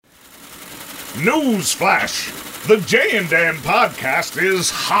News flash. The Jay and Dan podcast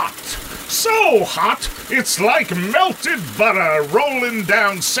is hot. So hot, it's like melted butter rolling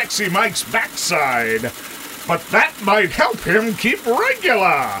down Sexy Mike's backside. But that might help him keep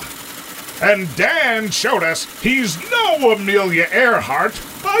regular. And Dan showed us he's no Amelia Earhart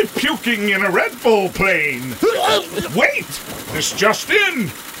by puking in a Red Bull plane. Wait, this just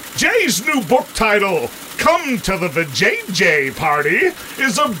in. Jay's new book title, Come to the VJJ Party,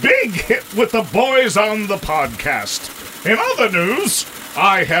 is a big hit with the boys on the podcast. In other news,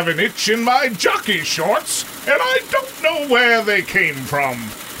 I have an itch in my jockey shorts, and I don't know where they came from.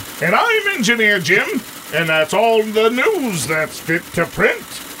 And I'm Engineer Jim, and that's all the news that's fit to print.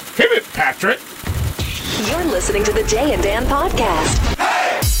 Hit it, Patrick. You're listening to the Jay and Dan podcast.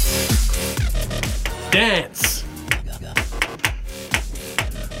 Hey! Dance.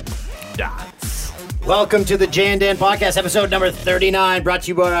 Welcome to the Jay and Dan podcast, episode number 39, brought to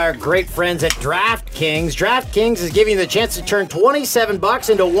you by our great friends at DraftKings. DraftKings is giving you the chance to turn $27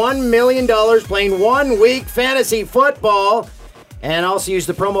 into $1 million playing 1 week fantasy football. And also use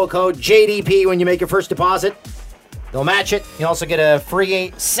the promo code JDP when you make your first deposit. They'll match it. You also get a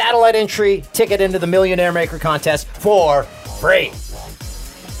free satellite entry ticket into the Millionaire Maker contest for free.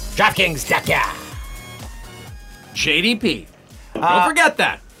 DraftKings.com. JDP. Don't forget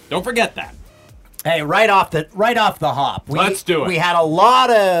that. Don't forget that. Hey, right off the hop. Let's do it. We had a lot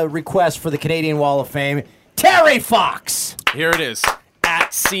of requests for the Canadian Wall of Fame. Terry Fox. Here it is.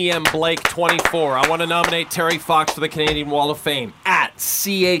 At CM Blake 24. I want to nominate Terry Fox for the Canadian Wall of Fame. At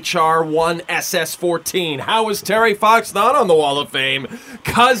CHR1SS14. How is Terry Fox not on the Wall of Fame?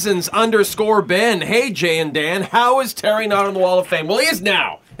 Cousins_Ben. Hey, Jay and Dan. How is Terry not on the Wall of Fame? Well, he is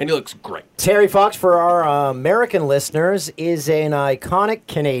now. And he looks great. Terry Fox, for our American listeners, is an iconic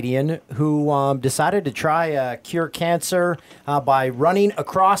Canadian who decided to try cure cancer by running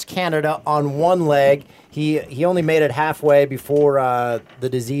across Canada on one leg. He only made it halfway before the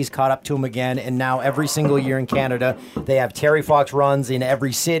disease caught up to him again, and now every single year in Canada, they have Terry Fox runs in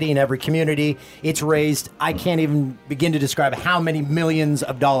every city, in every community. It's raised, I can't even begin to describe how many millions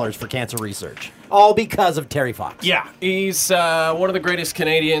of dollars for cancer research. All because of Terry Fox. Yeah, he's one of the greatest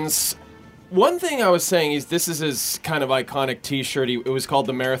Canadians. One thing I was saying is this is his kind of iconic T-shirt. It was called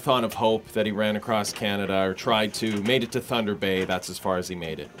the Marathon of Hope that he ran across Canada, or tried to, made it to Thunder Bay. That's as far as he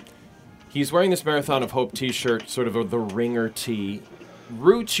made it. He's wearing this Marathon of Hope T-shirt, sort of the ringer tee.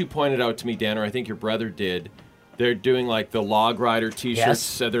 Roots, you pointed out to me, Dan, or I think your brother did. They're doing like the Log Rider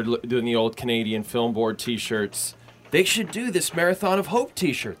T-shirts. Yes. They're doing the old Canadian Film Board T-shirts. They should do this Marathon of Hope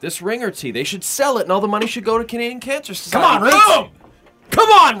T-shirt, this ringer tee. They should sell it, and all the money should go to Canadian Cancer Society. Come on, Roots! Boom! Come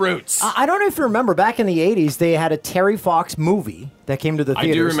on, Roots! I don't know if you remember, back in the 80s, they had a Terry Fox movie that came to the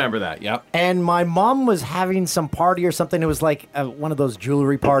theaters. I do remember that, yep. And my mom was having some party or something. It was like one of those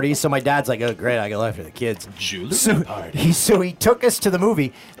jewelry parties. So my dad's like, oh, great, I got left for the kids. Jewelry party. So he took us to the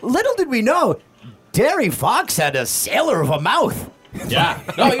movie. Little did we know, Terry Fox had a sailor of a mouth. Yeah.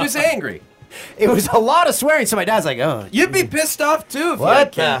 No, he was angry. It was a lot of swearing. So my dad's like, oh. You'd be pissed off, too, if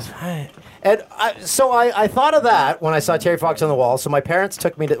What you had kids. And I thought of that when I saw Terry Fox on the wall. So my parents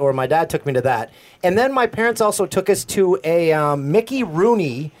took me to, or my dad took me to that. And then my parents also took us to a Mickey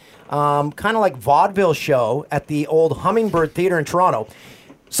Rooney kind of like vaudeville show at the old Hummingbird Theater in Toronto.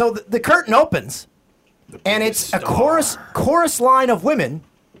 So the curtain opens, and it's a chorus line of women,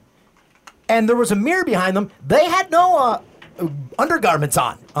 and there was a mirror behind them. They had no undergarments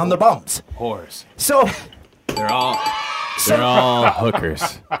on their bums. Whores. So They're all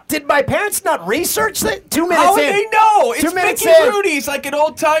hookers. did my parents not research that? 2 minutes How would in. they know? It's 2 minutes Mickey in. Rooney. He's like an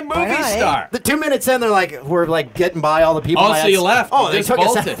old-time movie star. The 2 minutes in, they're like, we're like getting by all the people. Oh, so you left. Oh, they Just took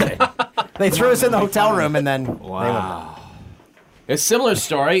us bolted. out. They threw us in the hotel room, and then Wow. A similar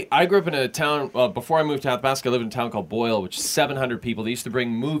story. I grew up in a town, before I moved to Athabasca, I lived in a town called Boyle, which is 700 people. They used to bring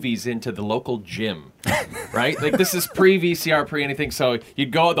movies into the local gym, right? Like, this is pre-VCR, pre-anything, so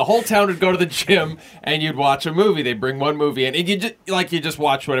you'd go, the whole town would go to the gym, and you'd watch a movie. They'd bring one movie in, and you just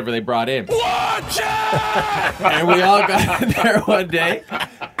watch whatever they brought in. Watch it! And we all got in there one day,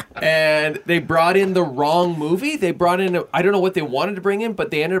 and they brought in the wrong movie. They brought in, I don't know what they wanted to bring in,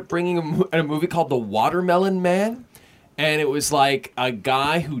 but they ended up bringing a movie called The Watermelon Man. And it was like a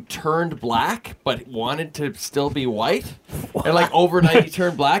guy who turned black but wanted to still be white. What? And like overnight he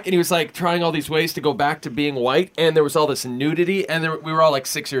turned black, and he was like trying all these ways to go back to being white. And there was all this nudity, and we were all like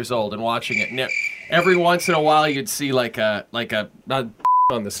 6 years old and watching it. And every once in a while you'd see like a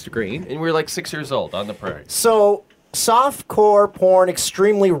on the screen, and we were like 6 years old on the prairie. So softcore porn,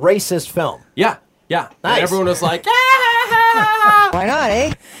 extremely racist film. Yeah. Nice. And everyone was like, why not,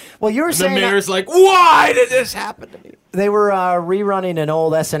 eh? Well, you were saying the mayor's like, why did this happen to me? They were rerunning an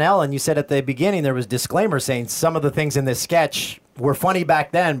old SNL, and you said at the beginning there was disclaimer saying some of the things in this sketch were funny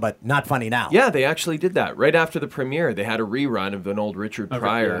back then, but not funny now. Yeah, they actually did that. Right after the premiere, they had a rerun of an old Richard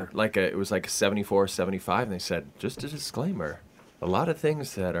Pryor, it was like 74, 75, and they said, just a disclaimer, a lot of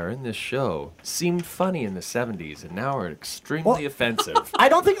things that are in this show seemed funny in the 70s and now are extremely offensive. I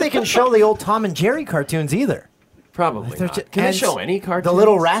don't think they can show the old Tom and Jerry cartoons either. Probably not. Can they show any cartoons? The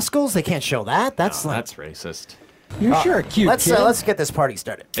Little Rascals, they can't show that. That's that's racist. You're sure a cute kid. Let's get this party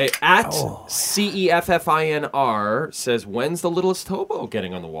started. Hey, at CEFFINR says, when's the Littlest Hobo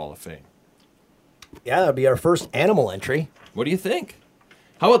getting on the Wall of Fame? Yeah, that'll be our first animal entry. What do you think?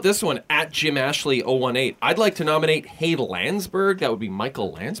 How about this one? At Jim Ashley 018. I'd like to nominate Hay Landsberg. That would be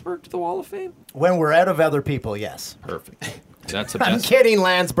Michael Landsberg to the Wall of Fame. When we're out of other people, yes. Perfect. That's the I'm best. kidding,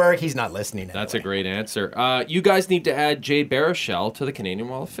 Landsberg. He's not listening. That's a great answer. You guys need to add Jay Baruchel to the Canadian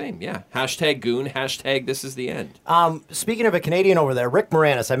Wall of Fame. Yeah. Hashtag goon. Hashtag this is the end. Speaking of a Canadian over there, Rick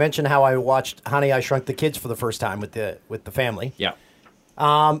Moranis. I mentioned how I watched Honey, I Shrunk the Kids for the first time with the family. Yeah.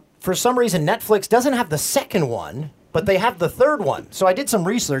 For some reason, Netflix doesn't have the second one, but they have the third one. So I did some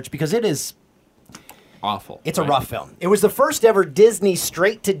research because it is awful. It's a rough film. It was the first ever Disney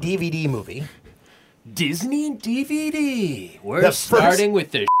straight-to-DVD movie. Disney and DVD. We're starting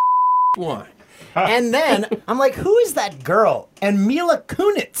with the one. And then I'm like, who is that girl? And Mila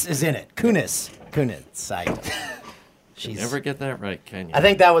Kunis is in it. Kunis. You never get that right, can you? I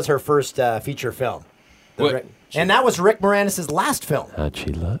think that was her first feature film. And that was Rick Moranis' last film. How'd she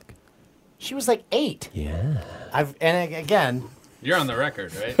look? She was like 8. Yeah. And again... You're on the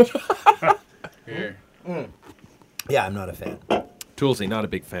record, right? Here. Yeah, I'm not a fan. Toolsy, not a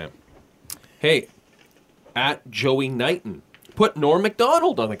big fan. Hey, at Joey Knighton, put Norm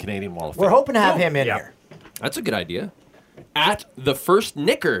Macdonald on the Canadian Wall of Fame. We're hoping to have him in here. That's a good idea. At the First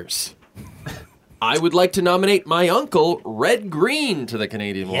Knickers, I would like to nominate my uncle, Red Green, to the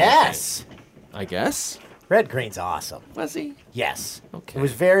Canadian Wall of Fame. Yes. I guess. Red Green's awesome. Was he? Yes. Okay. It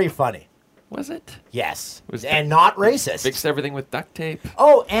was very funny. Was it? Yes. And not racist. Fixed everything with duct tape.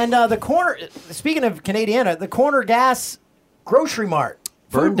 Oh, and the corner, speaking of Canadiana, the Corner Gas Grocery Mart.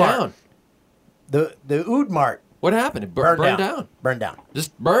 Burned down. The Oud Mart. What happened? It burned down. Burned down.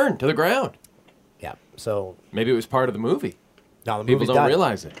 Just burned to the ground. Yeah. So maybe it was part of the movie. No, the people movie's don't done.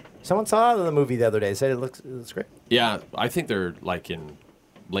 realize it. Someone saw the movie the other day. Said it looks great. Yeah, I think they're like in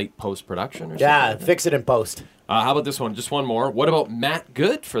late post-production or something. Yeah, fix it in post. How about this one? Just one more. What about Matt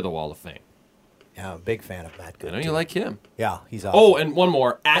Good for the Wall of Fame? Yeah, I'm a big fan of Matt Good. I know you like him. Yeah, he's awesome. Oh, and one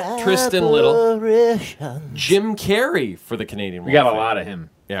more. At Tristan Little. Jim Carrey for the Canadian Wall of Fame. We got a lot of him.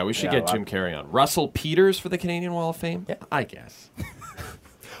 Yeah, we should get Jim Carrey on. Russell Peters for the Canadian Wall of Fame? Yeah, I guess.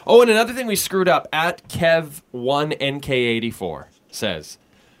 Oh, and another thing we screwed up. At Kev1NK84 says,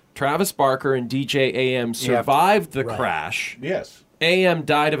 Travis Barker and DJ AM survived the crash. Yes. AM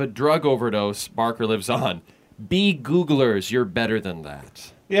died of a drug overdose. Barker lives on. Be Googlers, you're better than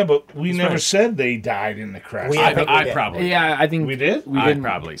that. Yeah, but we never said they died in the crash. I probably. Yeah, I think we did. We didn't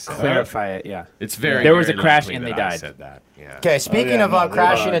probably said clarify it. Yeah, it's very. There was a very crash likely and they that I died. said that. Yeah. Okay, speaking of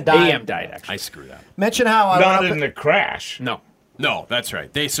crashing and dying, AM died. Actually, I screwed up. Mention how I Not went in the crash. No, that's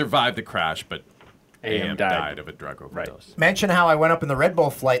right. They survived the crash, but AM died of a drug overdose. Mention how I went up in the Red Bull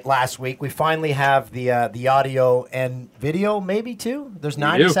flight last week. We finally have the audio and video, maybe too. There's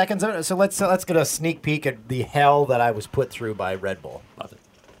 90 seconds of it. So let's get a sneak peek at the hell that I was put through by Red Bull. Love it.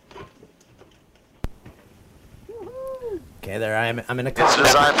 Okay, there I am. I'm in a. It's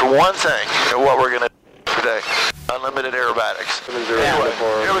designed for one thing, and what we're going to do today: unlimited aerobatics. Here we go.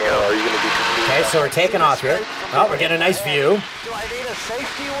 Are you going to be okay, so we're taking off here. Oh, we're getting a nice view. Do I need a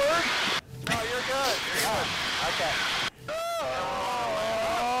safety word? No, you're good. Okay.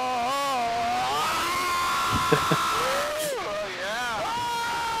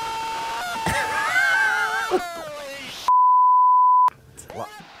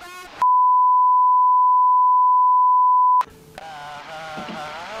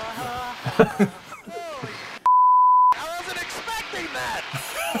 I wasn't expecting that.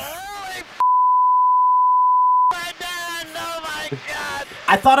 Holy my dad, oh my God.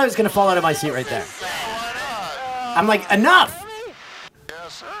 I thought I was going to fall out of my seat right there. I'm like, enough.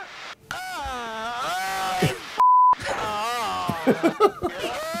 Yes, sir.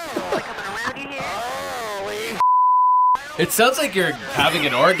 It sounds like you're having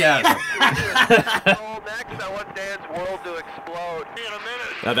an orgasm. Next, I want Dan's world to explode. In a minute.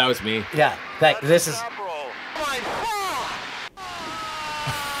 No, that was me. Yeah, this is.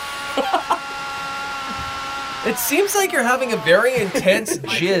 It seems like you're having a very intense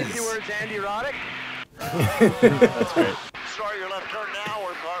jizz. Anti-erotic? That's great. Start your left turn now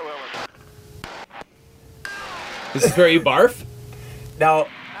or cartwheeling. Is this where you barf? No.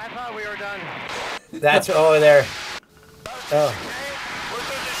 I thought we were done. That's over there. Oh.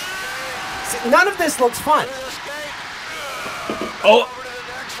 See, none of this looks fun. Oh.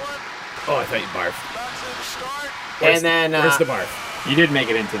 Oh, I thought you barfed. And then Where's the barf? You did make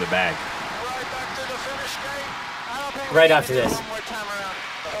it into the bag. right after this.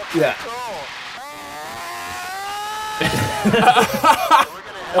 Yeah.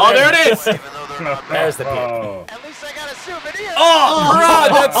 Oh, there it is. There's the puke. At least I got a souvenir. Oh,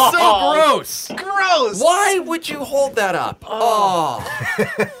 God, that's so gross. Gross. Why would you hold that up? Oh.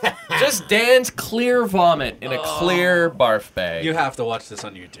 Just Dan's clear vomit in a clear barf bag. You have to watch this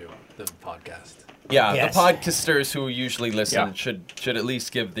on YouTube, the podcast. Yeah, Yes. the podcasters who usually listen Yeah. should at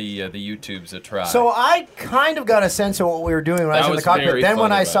least give the YouTubes a try. So I kind of got a sense of what we were doing when I was in the was cockpit. very Then when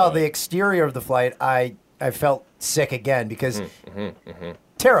funny, I by saw the way. the exterior of the flight, I felt sick again because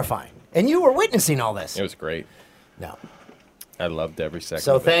terrifying. And you were witnessing all this. it was great. No. I loved every second.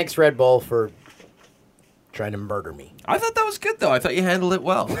 So of it. thanks, Red Bull, for trying to murder me. I thought that was good though. I thought you handled it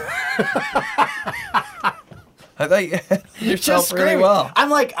well. I thought you handled yourself really screaming. well. I'm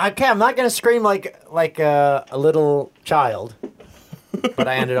like, okay, I'm not going to scream like a little child. But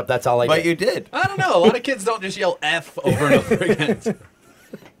I ended up, that's all I But did. you did. I don't know. A lot of kids don't just yell F over and over again.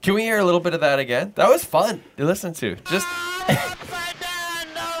 Can we hear a little bit of that again? That was fun to listen to. Just Upside down.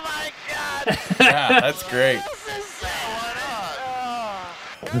 Oh my God. yeah, that's great.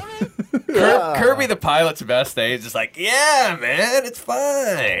 Kirby the pilot's best day is just like, yeah, man, it's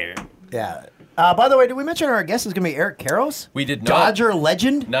fine. Yeah. By the way, did we mention our guest is going to be Eric Karros? We did not. Dodger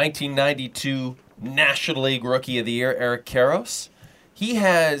legend? 1992 National League Rookie of the Year, Eric Karros. He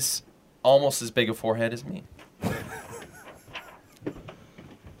has almost as big a forehead as me.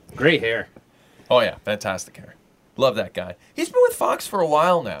 Great hair. Oh, yeah. Fantastic hair. Love that guy. He's been with Fox for a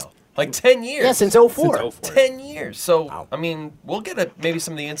while now. Like 10 years. Yeah, since 04. Since 04. 10 years. So, Wow. I mean, we'll get maybe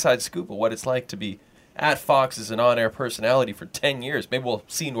some of the inside scoop of what it's like to be at Fox as an on-air personality for 10 years. Maybe we'll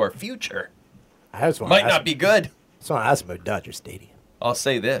see into our future. I just want Might not be good. to ask about Dodger Stadium. I'll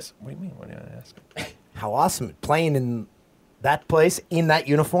say this. What do you mean? What did I ask? How awesome playing in that place, in that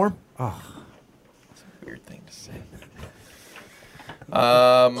uniform. Weird thing to say.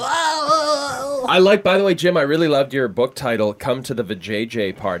 I like, by the way, Jim, I really loved your book title, Come to the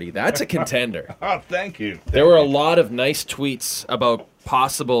Vajayjay Party. That's a contender. Oh, thank you. There were a lot of nice tweets about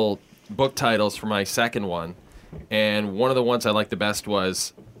possible book titles for my second one. And one of the ones I liked the best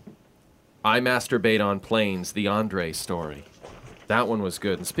was I Masturbate on Planes, the Andre story. That one was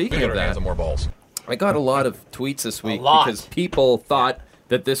good. And speaking of that, more balls. I got a lot of tweets this week lot. because people thought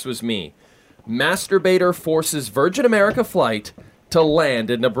that this was me. Masturbator forces Virgin America flight to land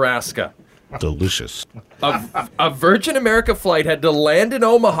in Nebraska. Delicious. A Virgin America flight had to land in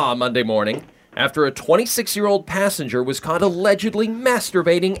Omaha Monday morning after a 26-year-old passenger was caught allegedly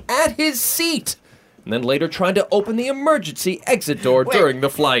masturbating at his seat and then later trying to open the emergency exit door during the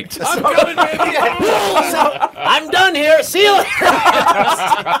flight. I'm done here. See you later.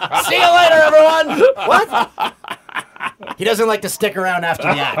 See you later, everyone. What? He doesn't like to stick around after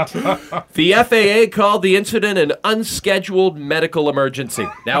the act. The FAA called the incident an unscheduled medical emergency.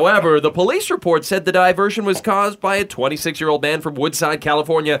 However, the police report said the diversion was caused by a 26-year-old man from Woodside,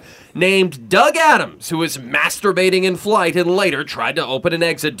 California, named Doug Adams, who was masturbating in flight and later tried to open an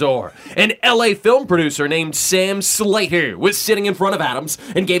exit door. An LA film producer named Sam Slater was sitting in front of Adams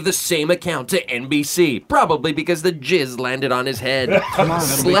and gave the same account to NBC, probably because the jizz landed on his head.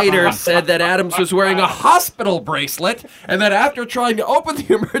 Slater said that Adams was wearing a hospital bracelet and that after trying to open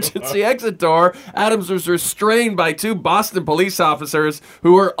the emergency exit door, Adams was restrained by two Boston police officers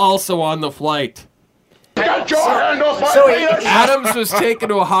who were also on the flight. So Adams was taken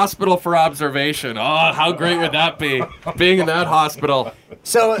to a hospital for observation. Oh, how great would that be, being in that hospital?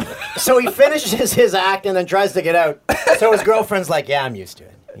 So he finishes his act and then tries to get out. So his girlfriend's like, "Yeah, I'm used to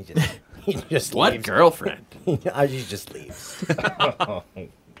it." He just What leaves. girlfriend? He just leaves.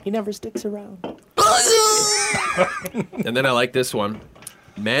 He never sticks around. And then I like this one.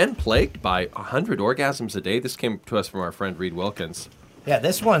 Man plagued by 100 orgasms a day. This came to us from our friend Reed Wilkins. Yeah,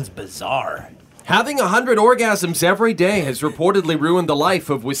 this one's bizarre. Having 100 orgasms every day has reportedly ruined the life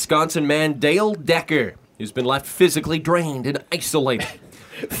of Wisconsin man Dale Decker, who's been left physically drained and isolated.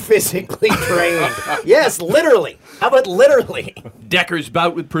 Physically drained. Yes, literally. How about literally? Decker's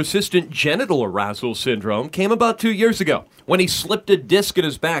bout with persistent genital arousal syndrome came about 2 years ago when he slipped a disc in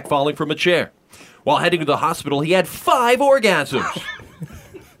his back falling from a chair. While heading to the hospital, he had 5 orgasms.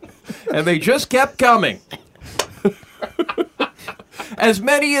 And they just kept coming. As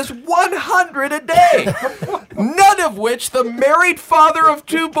many as 100 a day. None of which the married father of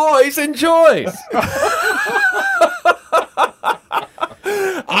 2 boys enjoys.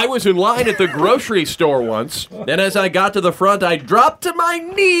 I was in line at the grocery store once, and as I got to the front, I dropped to my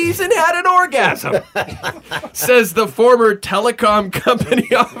knees and had an orgasm, says the former telecom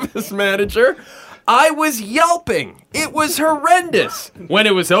company office manager. I was yelping. It was horrendous. When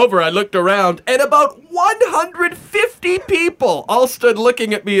it was over, I looked around, and about 150 people all stood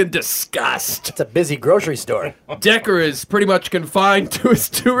looking at me in disgust. It's a busy grocery store. Decker is pretty much confined to his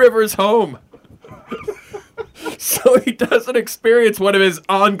Two Rivers home. So he doesn't experience one of his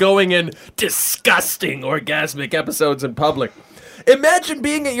ongoing and disgusting orgasmic episodes in public. Imagine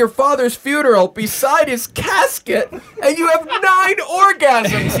being at your father's funeral beside his casket and you have 9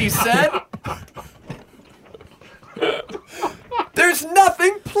 orgasms, he said. There's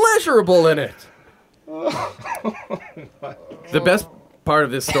nothing pleasurable in it. The best part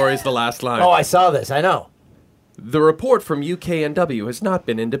of this story is the last line. Oh, I saw this. I know. The report from UKNW has not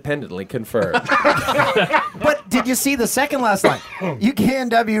been independently confirmed. But did you see the second last line?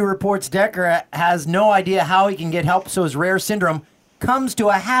 UKNW reports Decker has no idea how he can get help, so his rare syndrome comes to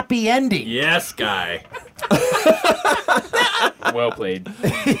a happy ending. Yes, guy. Well played.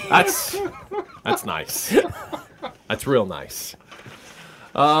 That's nice. That's real nice.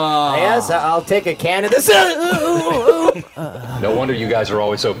 Yes, I'll take a can of this. No wonder you guys are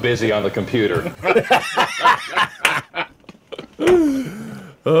always so busy on the computer.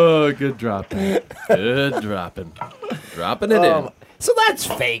 Oh, good dropping. Good dropping. Dropping it in. So that's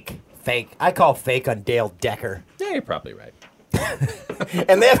fake. Fake. I call fake on Dale Decker. Yeah, you're probably right.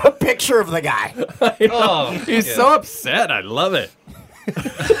 And they have a picture of the guy. Oh, he's so upset. I love it.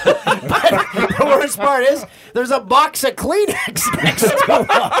 The worst part is there's a box of Kleenex next to him.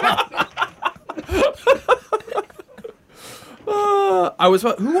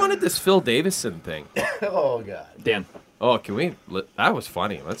 Who wanted this Phil Davison thing? Oh, God. Dan. Oh, can we? That was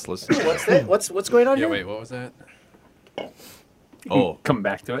funny. Let's listen. What's that? What's going on Yeah, here? wait, what was that? Oh, Come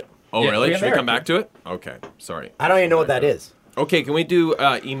back to it. oh, Yeah, really? we Should we have come back to it? Okay, sorry. I don't even know what that is. Okay, can we do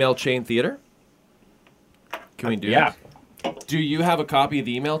email chain theater? Can we do? Yeah. Do you have a copy of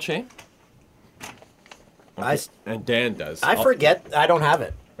the email chain? And Dan does. I forget. I don't have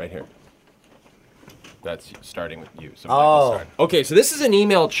it. Right here. That's starting with you. So Oh. Michael started. Okay, so this is an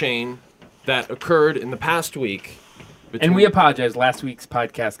email chain that occurred in the past week. And we apologize. Last week's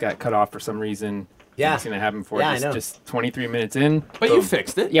podcast got cut off for some reason. Yeah. It's going to happen for Yeah, I know. just 23 minutes in. But you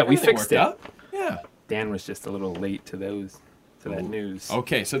fixed it. Yeah, we Everything fixed worked it. out. Yeah. Dan was just a little late to that news.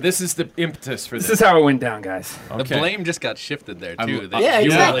 Okay, so this is the impetus for this. This is how it went down, guys. The blame just got shifted there too. That Yeah, you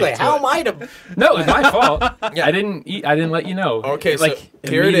were exactly. late to How it. am I to? No, it was my fault. Yeah. I didn't let you know. Okay, like so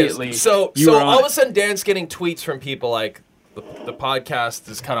here it immediately is. So you were on all of it. a sudden, Dan's getting tweets from people like the podcast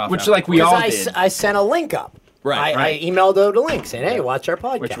is cut off. Which after like we this. all Because did, I sent a link up. Right, I emailed out a link saying, "Hey, watch our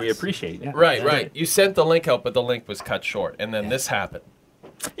podcast." which we appreciate. Yeah. Right. You sent the link out, but the link was cut short, and then this happened.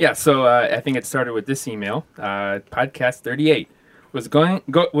 Yeah, so I think it started with this email. Podcast 38 was going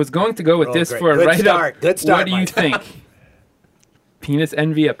to go with Oh, this great. for a Good write start. up. Good start, What do you Mike. think? Penis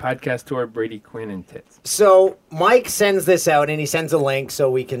Envy, a podcast tour, Brady Quinn and tits. So Mike sends this out, and he sends a link so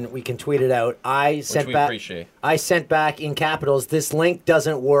we can tweet it out. I sent we back. appreciate. I sent back in capitals. This link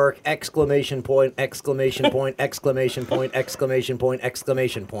doesn't work! Exclamation point! Exclamation point! Exclamation point! Exclamation point!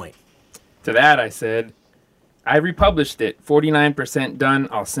 Exclamation point! To that, I said, I republished it. 49% done.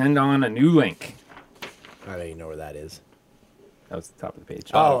 I'll send on a new link. I don't even know where that is. That was the top of the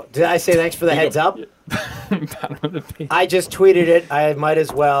page. Oh, did I say thanks for the heads up? Bottom of the page. I just tweeted it. I might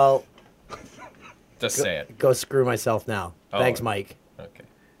as well Just say it. go screw myself now. Oh. Thanks, Mike. Okay.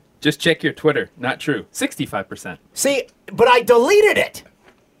 Just check your Twitter. Not true. 65%. See, but I deleted it.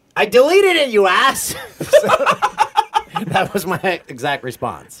 I deleted it, you ass. That was my exact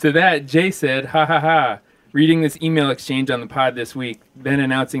response. To that, Jay said, ha ha ha. Reading this email exchange on the pod this week, then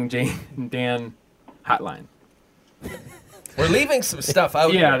announcing Jay and Dan hotline. We're leaving some stuff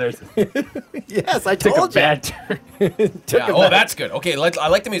out. Yeah, here. there's Yes, I took a told you. bad turn. Yeah. Oh, that's good. Okay, I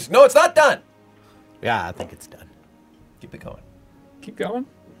like the music. No, it's not done. Yeah, I think it's done. Keep it going. Keep going.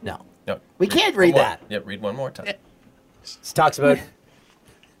 No. No, We can't read one more. that. Yeah, read one more time. This talks about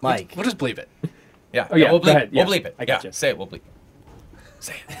Mike. We'll just believe it. Yeah. Oh, yeah, We'll go bleep. ahead. We'll Yeah, bleep it. I gotcha. Yeah, say it. We'll bleep.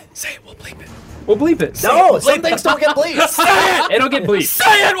 Say it. Say it. We'll bleep it. We'll bleep it. No, some things don't get bleeped. Say it. It'll get bleeped.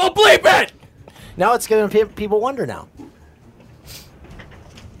 Say it. We'll bleep it. Now it's going to people wonder now.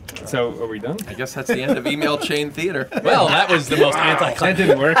 So, are we done? I guess that's the end of email chain theater. Well, that was the most That anticlimactic.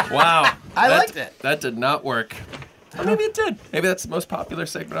 didn't work. Wow. I That- liked it. That did not work. Or maybe it did. Maybe that's the most popular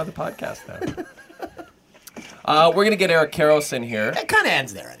segment on the podcast now. We're going to get Eric Karros in here. It kind of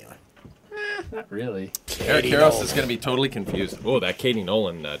ends there anyway. Not really. Eric Karros is going to be totally confused. Oh, that Katie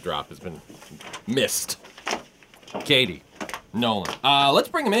Nolan drop has been missed. Katie. Nolan. Let's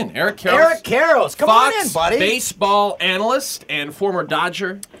bring him in. Eric Karros. Eric Karros, come Fox on in, buddy. baseball analyst and former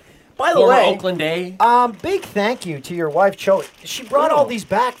Dodger. By the former way, Oakland A. big thank you to your wife, Cho. She brought all these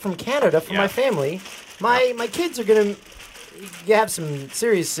back from Canada for my family. My kids are going to have some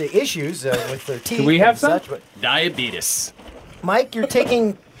serious issues with their teeth. Do we have some? such, but Diabetes. Mike, you're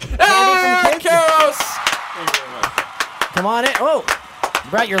taking Eric candy from kids? Karros. Come on in. Oh, you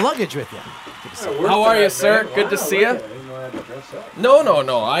brought your luggage with you. How are you, sir? Good to see you. No.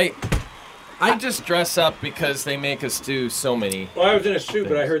 I just dress up because they make us do so many. Well, I was in a suit,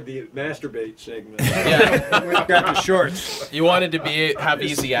 but I heard the masturbate segment. Yeah. We got the shorts. You wanted to have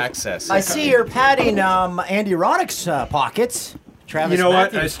easy access. I see you're patting Andy Roddick's pockets. Travis You know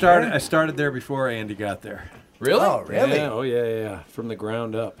what? Matthews. I started there before Andy got there. Really? Oh, really? Yeah. From the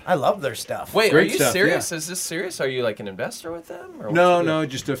ground up. I love their stuff. Wait, Great are you stuff, serious? yeah. Is this serious? Are you like an investor with them? Or No,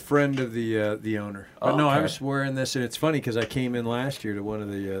 just a friend of the owner. But no, I okay. was wearing this, and it's funny because I came in last year to one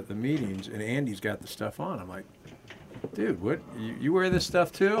of the meetings, and Andy's got the stuff on. I'm like, dude, what? You wear this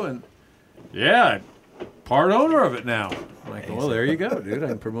stuff too? And yeah, part owner of it now. I'm like, well, there you go, dude.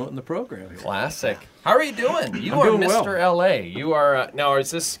 I'm promoting the program here. Classic. How are you doing? You I'm are doing well. Mr. LA. You are now. Is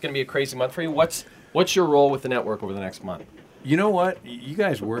this going to be a crazy month for you? What's your role with the network over the next month? You know what? You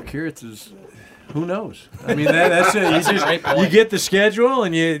guys work here. Who knows? I mean, that's it. You get the schedule,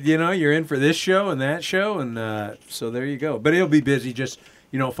 and you're in for this show and that show, and so there you go. But it'll be busy. Just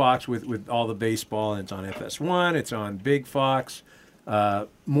Fox with all the baseball, and it's on FS1. It's on Big Fox.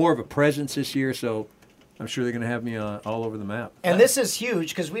 More of a presence this year, so I'm sure they're going to have me all over the map. And this is huge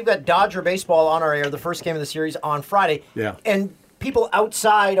because we've got Dodger baseball on our air, the first game of the series on Friday. Yeah. And people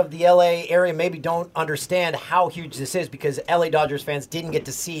outside of the LA area maybe don't understand how huge this is because LA Dodgers fans didn't get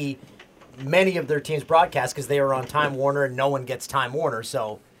to see many of their teams broadcast because they were on Time Warner and no one gets Time Warner.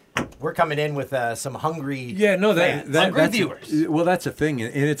 So we're coming in with some hungry fans. Hungry viewers. Well, that's a thing,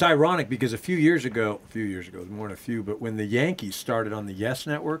 and it's ironic because a few years ago, more than a few, but when the Yankees started on the Yes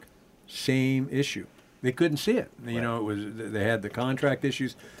Network, same issue. They couldn't see it. They had the contract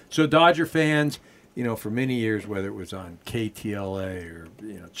issues. So Dodger fans, for many years, whether it was on KTLA or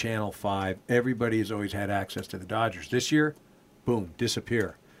Channel 5, everybody has always had access to the Dodgers. This year, boom,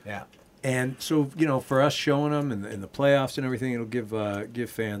 disappear. Yeah. And so, for us showing them in the playoffs and everything, it'll give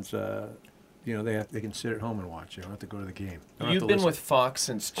fans, they can sit at home and watch. You don't have to go to the game. You've been with Fox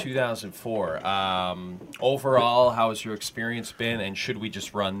since 2004. Overall, how has your experience been? And should we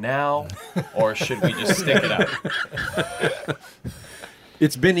just run now, or should we just stick it out?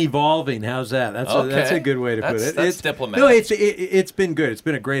 It's been evolving. How's that? That's a good way to put it. That's diplomatic. No, it's been good. It's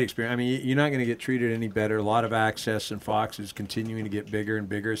been a great experience. I mean, you're not going to get treated any better. A lot of access, and Fox is continuing to get bigger and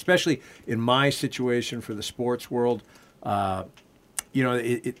bigger, especially in my situation for the sports world. Fox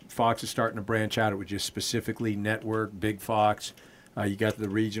is starting to branch out. It was just specifically network, Big Fox. You got the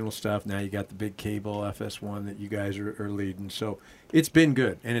regional stuff. Now you got the big cable FS1 that you guys are leading. So it's been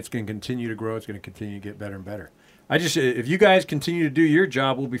good, and it's going to continue to grow. It's going to continue to get better and better. If you guys continue to do your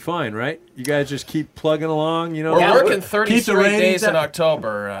job, we'll be fine, right? You guys just keep plugging along, We're working 30 straight days in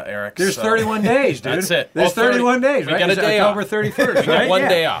October, Eric. There's 31 days, dude. That's it. There's 31 days, right? We got a day October off. 31st, right? We got one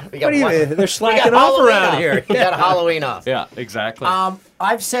day off. They're slacking off around here. We got Halloween off. Yeah, exactly.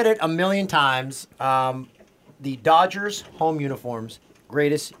 I've said it a million times. The Dodgers home uniforms,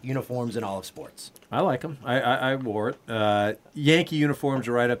 greatest uniforms in all of sports. I like them. I wore it. Yankee uniforms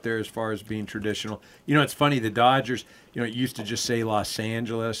are right up there as far as being traditional. It's funny. The Dodgers, it used to just say Los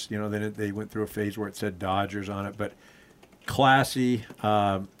Angeles. Then they went through a phase where it said Dodgers on it. But classy.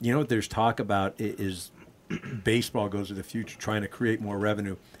 What there's talk about is baseball goes to the future, trying to create more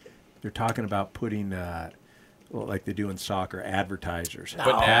revenue. They're talking about putting, like they do in soccer, advertisers.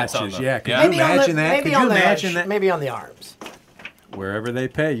 Put ads on patches. them. Yeah. Could Yeah. you imagine that? Could you imagine that? Maybe on the arms. Wherever they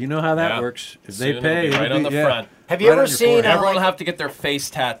pay. You know how that works. If Soon they pay, it'll be right on the front. Have you ever on your seen? forehead. Everyone will have to get their face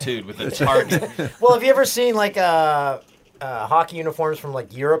tattooed with a target. Well, have you ever seen like hockey uniforms from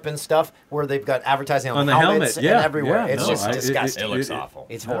like Europe and stuff where they've got advertising on the helmets helmet? Yeah, and everywhere? yeah, it's no, just disgusting. It looks awful.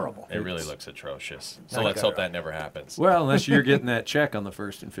 It's horrible. It really looks atrocious. So Not let's good. hope that never happens. Well, unless you're getting that check on the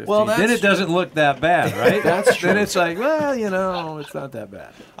 1st and 15th. Well, that's then it doesn't look that bad, right? That's true. Then it's like, it's not that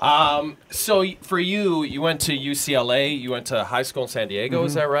bad. So for you went to UCLA. You went to high school in San Diego.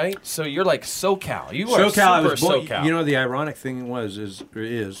 Is that right? So you're like SoCal. You are I super was born, SoCal. the ironic thing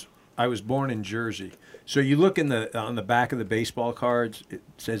is I was born in Jersey. So you look on the back of the baseball cards, it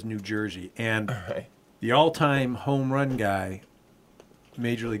says New Jersey. And the all-time home run guy,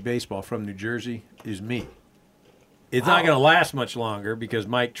 Major League Baseball from New Jersey, is me. It's not going to last much longer because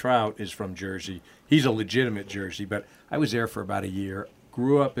Mike Trout is from Jersey. He's a legitimate Jersey, but I was there for about a year.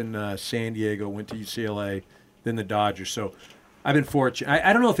 Grew up in San Diego, went to UCLA, then the Dodgers. So I've been fortunate.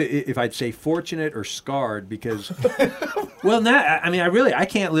 I don't know if I'd say fortunate or scarred because, well, I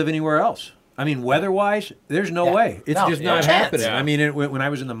can't live anywhere else. I mean, weather-wise, there's no way. It's just not happening. Yeah. I mean, when I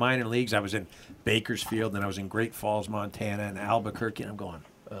was in the minor leagues, I was in Bakersfield, and I was in Great Falls, Montana, and Albuquerque, and I'm going,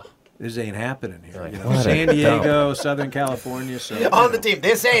 this ain't happening here. You know, San Diego, Southern California. So on the team,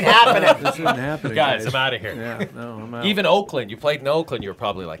 this ain't happening. This isn't happening, Guys, I'm out of here. Yeah, no, I'm out. Even Oakland, you played in Oakland, you were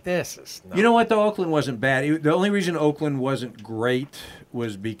probably like, this is not. You know what, though? Oakland wasn't bad. The only reason Oakland wasn't great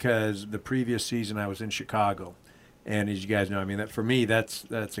was because the previous season I was in Chicago. And as you guys know, I mean, for me, that's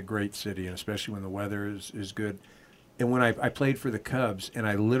a great city, and especially when the weather is good. And when I played for the Cubs, and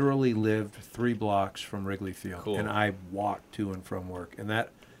I literally lived 3 blocks from Wrigley Field, and I walked to and from work. And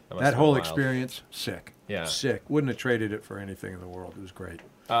that whole experience, sick. Yeah. Sick. Wouldn't have traded it for anything in the world. It was great.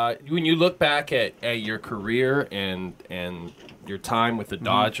 When you look back at your career and your time with the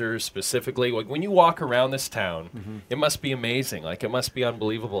Dodgers specifically, like when you walk around this town, it must be amazing. Like, it must be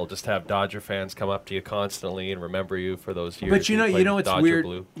unbelievable just to have Dodger fans come up to you constantly and remember you for those years. But you know, it's Dodger weird.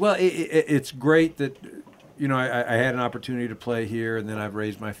 Blue. Well, it's great that, you know, I had an opportunity to play here, and then I've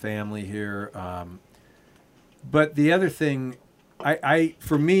raised my family here. But the other thing,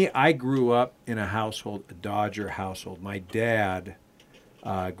 for me, I grew up in a Dodger household. My dad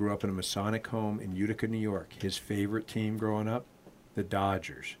grew up in a Masonic home in Utica, New York. His favorite team growing up, the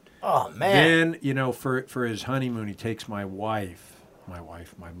Dodgers. Oh, man. Then, you know, for his honeymoon, he takes my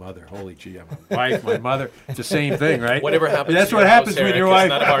mother. Holy gee, I'm a wife, my mother. It's the same thing, right? Whatever happens. That's to what your happens house, with Eric, your is wife.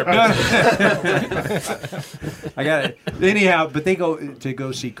 None of our business. I got it. Anyhow, but they go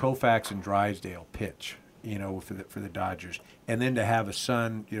see Koufax and Drysdale pitch, you know, for the Dodgers, and then to have a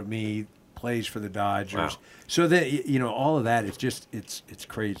son, you know, me plays for the Dodgers. Wow. So that, you know, all of that is just it's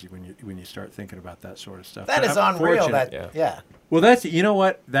crazy when you start thinking about that sort of stuff. That is unreal. Yeah. Well, that's, you know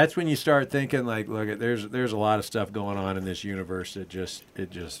what? That's when you start thinking, like, look, there's a lot of stuff going on in this universe that just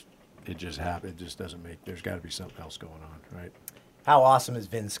happens. It just doesn't make. There's got to be something else going on, right? How awesome is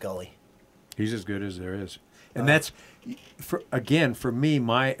Vin Scully? He's as good as there is, and that's for me.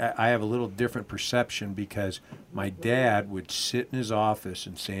 I have a little different perception because my dad would sit in his office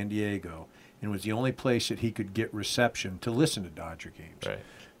in San Diego, and it was the only place that he could get reception to listen to Dodger games. Right.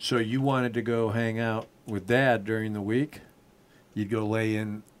 So you wanted to go hang out with Dad during the week, you'd go lay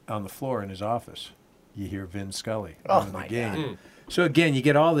in on the floor in his office. You hear Vin Scully on the game. God. So again, you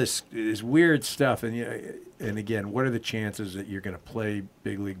get all this weird stuff, and again, what are the chances that you're going to play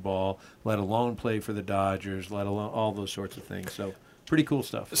big league ball, let alone play for the Dodgers, let alone all those sorts of things? So pretty cool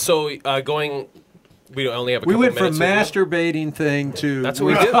stuff. So we only have a couple We went from minutes with you. masturbating thing to That's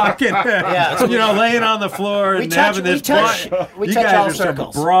what we do. talking, Yeah. you know, laying on the floor and having this. We You touch guys all are some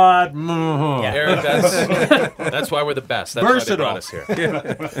circles. broad. Eric, that's why we're the best. That's Versatile. why they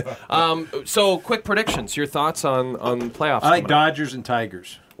brought us here. So, quick predictions. Your thoughts on playoffs? I like coming up? Dodgers and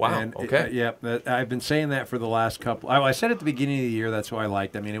Tigers. Wow, And, okay. I've been saying that for the last couple. I said at the beginning of the year that's who I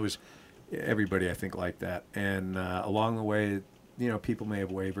liked. I mean, it was everybody I think liked that, and along the way, you know, people may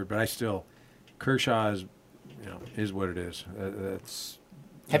have wavered, but I still Kershaw is what it is.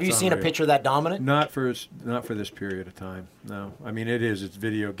 Have you seen a pitcher that dominant? Not for this period of time. No, I mean it's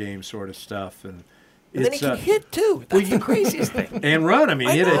video game sort of stuff, and And then he can hit too. That's the craziest thing. and run. I mean,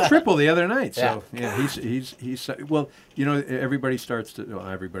 he hit a triple the other night. So Yeah. he's well. You know, everybody starts to. Well,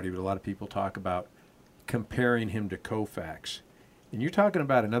 everybody, but a lot of people talk about comparing him to Koufax, and you're talking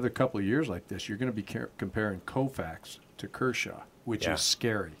about another couple of years like this. You're going to be comparing Koufax to Kershaw, which is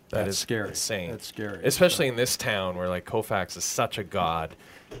scary. That's scary. Insane. That's scary. Especially in this town where like Koufax is such a god.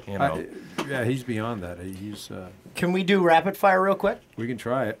 You know. Yeah, he's beyond that. He's. Can we do rapid fire real quick? We can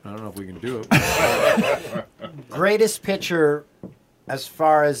try it. I don't know if we can do it. Greatest pitcher as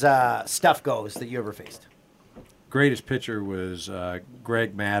far as stuff goes that you ever faced? Greatest pitcher was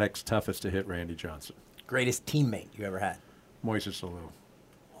Greg Maddux. Toughest to hit, Randy Johnson. Greatest teammate you ever had? Moises Alou.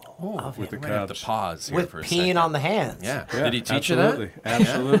 Oh, with the We're gonna have Cubs. to pause here with for a peeing second. on the hands. Yeah. Yeah, Did he teach absolutely. you that?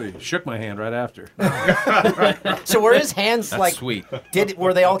 Absolutely. Shook my hand right after. So were his hands That's like sweet.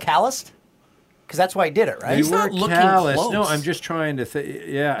 Were they all calloused? Because that's why he did it, right? He's They not were looking calloused. close. No, I'm just trying to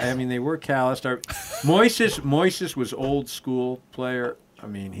yeah, I mean, they were calloused. Moises was old school player. I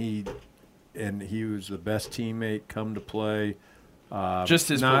mean, he was the best teammate come to play. Just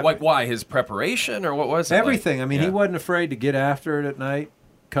his why his preparation or what was it? Everything. Like? I mean, Yeah. he wasn't afraid to get after it at night,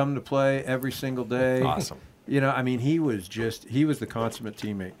 come to play every single day. Awesome. You know, I mean, he was the consummate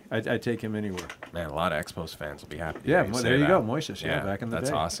teammate. I'd take him anywhere. Man, a lot of Expos fans will be happy. to Yeah, hear you say there you that. go, Moises. Yeah, back in the day.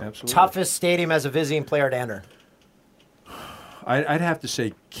 That's awesome. Absolutely. Toughest stadium as a visiting player to enter? I'd have to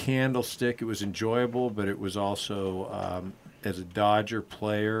say Candlestick. It was enjoyable, but it was also, as a Dodger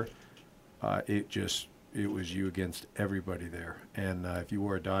player, it just it was you against everybody there. And if you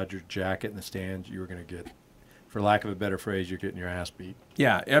wore a Dodger jacket in the stands, you were going to get, for lack of a better phrase, you're getting your ass beat.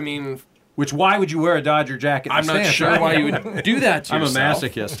 Yeah, I mean, why would you wear a Dodger jacket in I'm the not stands? sure why you would do that to I'm yourself. a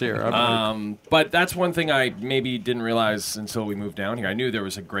masochist here. But that's one thing I maybe didn't realize until we moved down here. I knew there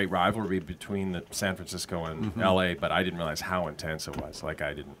was a great rivalry between the San Francisco and L.A., but I didn't realize how intense it was. Like, I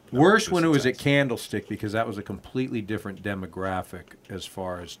didn't know Worse when it was at intense. Candlestick, because that was a completely different demographic as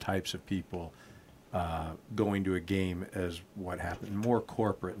far as types of people going to a game as what happened. More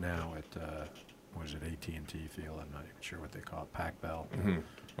corporate now at, what is it, AT&T Field? I'm not even sure what they call it, Pac Bell.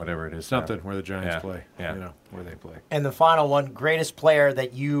 Whatever it is. Something now. where the Giants Yeah. play, Yeah. you know, where they play. And the final one, greatest player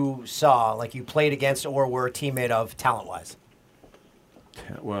that you saw, like you played against or were a teammate of, talent-wise.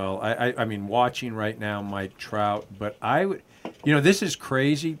 Well, I mean, watching right now, Mike Trout, but I would, this is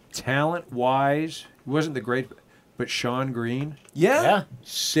crazy. Talent-wise, he wasn't the great, but Sean Green, Yeah.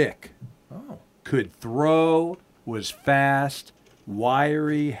 sick. Could throw, was fast,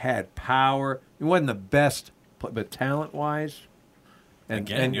 wiry, had power. He wasn't the best, but talent-wise,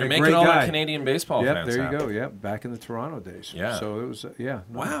 Again, you're a making great all guy. the Canadian baseball Yep, fans there you happy. go. Yep, back in the Toronto days. Yeah. So it was, no,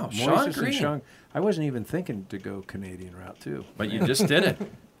 Wow, Moises Sean and Green. I wasn't even thinking to go Canadian route, too. But you just did it.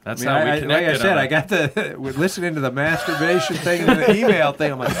 That's I mean, how we like connected. I said, on I it. got the listening to the masturbation thing and the email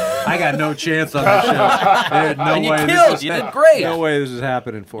thing. I'm like, I got no chance on this show. There's no And you way killed. this is You did great. No way this is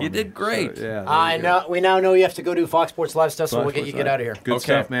happening for me. You did great. So, yeah, I know. We now know you have to go do Fox Sports Live stuff, so Fox we'll get you Sports get out of here. Good Okay.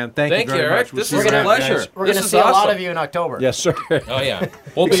 stuff, man. Thank Thank you very you, Eric. much. We'll This see is you a around, pleasure. guys. We're going to This see is a lot awesome. of you in October. Yes, sir. Oh, yeah.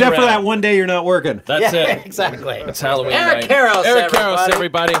 We'll be Except for around. that one day you're not working. That's Yeah, it. exactly. It's Halloween Eric night. Karros, Eric Karros,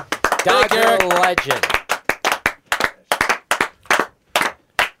 everybody. everybody. Thank you, Dodger Eric. legend.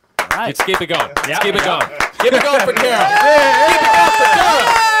 All right. Let's keep it going. Let's keep it going. Keep it going for Carol.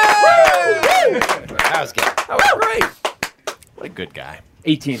 That was good. That was great. What a good guy.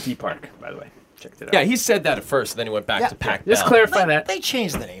 AT&T Park, by the way. Checked it out. Yeah, he said that at first, then he went back Yeah. to Pac Just Bell. clarify that. They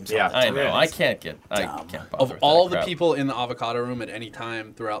changed the names. Yeah. I know. I can't bother Of with all that the crap. people in the avocado room at any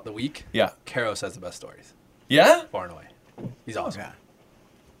time throughout the week, Yeah. Karros has the best stories, Yeah? far and away. He's awesome. Okay.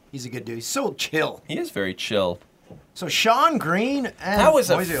 He's a good dude. He's so chill. He is very chill. So Sean Green and That was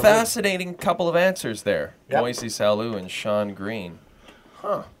a Moise Alou. fascinating couple of answers there. Yep. Moises Alou and Sean Green.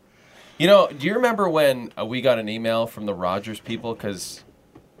 Huh. You know, do you remember when we got an email from the Rogers people because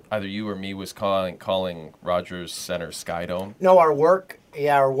either you or me was calling Rogers Center Skydome? No, our work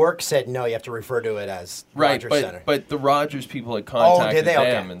said no. You have to refer to it as Right, Rogers Center. but the Rogers people had did contacted they?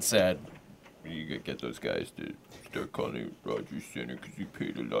 Okay. them and said, you could get those guys to start calling it Rogers Center because we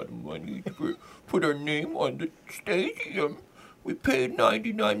paid a lot of money to put our name on the stadium. We paid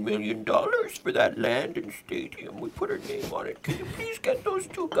 $99 million for that land and stadium. We put our name on it. Can you please get those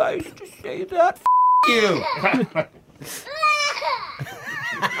two guys to say that? You.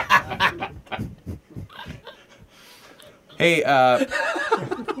 Hey, That's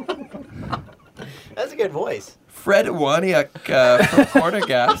a good voice. Fred Iwaniak from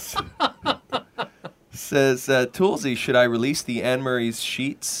Cornergas says, Toolsy, should I release the Anne Murray's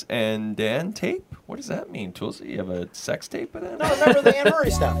Sheets and Dan tape? What does that mean, Toolsy? You have a sex tape with that? No, remember the Anne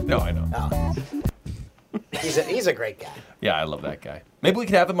Murray stuff. No, I know. Oh. He's a great guy. Yeah, I love that guy. Maybe we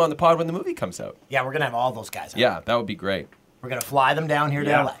could have him on the pod when the movie comes out. Yeah, we're gonna have all those guys. Yeah, that would be great. We're gonna fly them down here to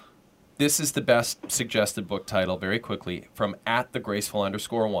LA. This is the best suggested book title, very quickly, from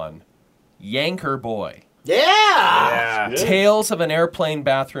 @thegraceful_1. Yanker Boy. Yeah. Tales of an Airplane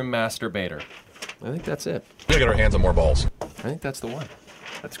Bathroom Masturbator. I think that's it. We gotta get our hands on more balls. I think that's the one.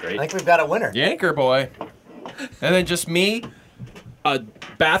 That's I great. think we've got a winner. Yanker Boy. And then just me, a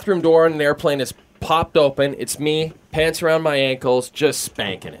bathroom door on an airplane is popped open. It's me, pants around my ankles, just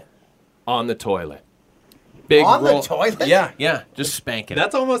spanking it on the toilet. Big On the roll- toilet? Yeah, just spanking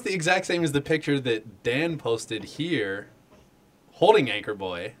That's almost the exact same as the picture that Dan posted here, holding Anchor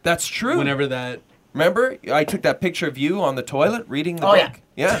Boy. it. That's true. Whenever that, Remember, I took that picture of you on the toilet reading the Oh, book.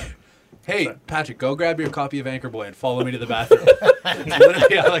 Yeah. hey Patrick, go grab your copy of Anchor Boy and follow me to the bathroom.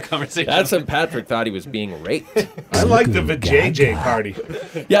 Literally had that conversation. That's when Patrick thought he was being raped. I like the JJ party.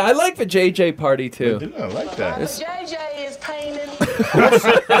 Yeah, I like the JJ party too. I like that. JJ is painting.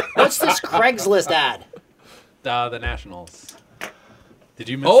 What's this Craigslist ad? The Nationals. Did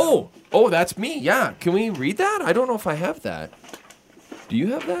you miss Oh, that's me. Yeah. Can we read that? I don't know if I have that. Do you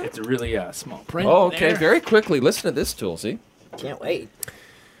have that? It's a really small print. Oh, okay. there. Very quickly. Listen to this, Toolsy. Can't wait.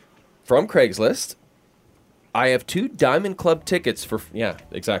 From Craigslist, I have 2 Diamond Club tickets for... Yeah,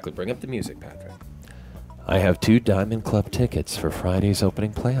 exactly. Bring up the music, Patrick. I have 2 Diamond Club tickets for Friday's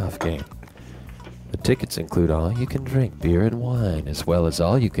opening playoff game. The tickets include all-you-can-drink beer and wine, as well as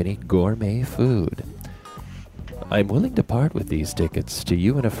all-you-can-eat gourmet food. I'm willing to part with these tickets to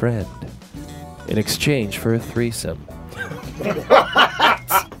you and a friend. in exchange for a threesome.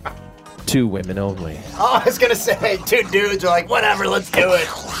 2 women only. Oh, I was going to say, 2 dudes are like, whatever, let's do it.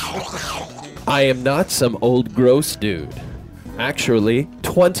 I am not some old gross dude. Actually,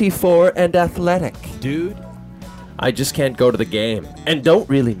 24 and athletic. Dude, I just can't go to the game and don't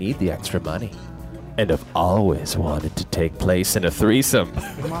really need the extra money. And have always wanted to take place in a threesome.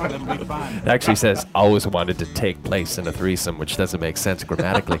 It actually says always wanted to take place in a threesome, which doesn't make sense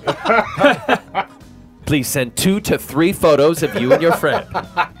grammatically. Please send 2 to 3 photos of you and your friend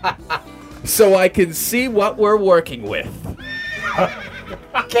so I can see what we're working with.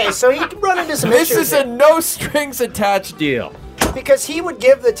 Okay, so he can run into some This issues is a no strings attached deal. because he would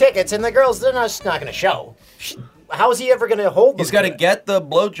give the tickets, and the girls, they're just not going to show. How is he ever going to hold them? He's got to get the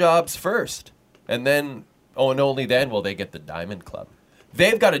blowjobs first. And then, and only then will they get the Diamond Club.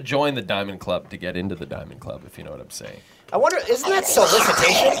 They've got to join the Diamond Club to get into the Diamond Club, if you know what I'm saying. I wonder, isn't that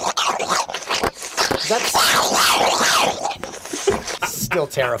solicitation? That's still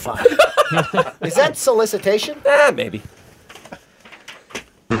terrifying. Is that solicitation? Maybe.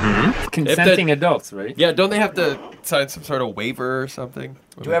 Consenting adults, right? Yeah, don't they have to sign some sort of waiver or something?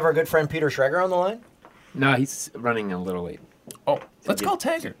 Do we have our good friend Peter Schrager on the line? No, he's running a little late. Oh, let's call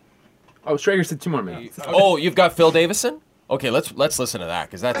Taggart. Oh, Schrager said 2 more minutes. Oh, you've got Phil Davison? Okay, let's listen to that,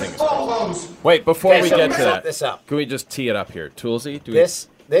 because that thing is... Wait, before we get to set that, this up. Can we just tee it up here? Toolsy?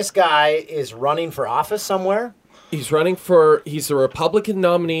 This guy is running for office somewhere. He's a Republican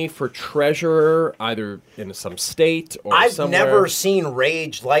nominee for treasurer, either in some state or somewhere. I've never seen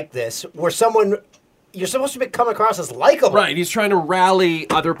rage like this, where you're supposed to come across as likable. Right, he's trying to rally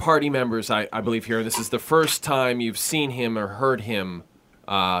other party members, I believe, here. This is the first time you've seen him or heard him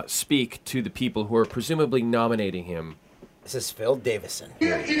speak to the people who are presumably nominating him. This is Phil Davison.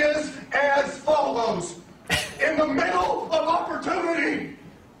 It is as follows. In the middle of opportunity.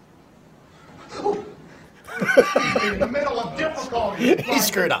 In the middle of difficulty. He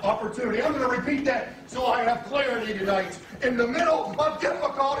screwed up. Opportunity. I'm going to repeat that so I have clarity tonight. In the middle of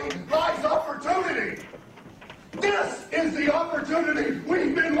difficulty lies opportunity. This is the opportunity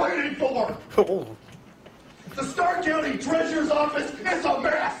we've been waiting for. The Stark County Treasurer's Office is a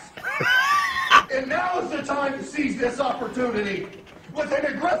mess. And now is the time to seize this opportunity with an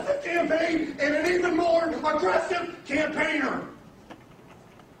aggressive campaign and an even more aggressive campaigner.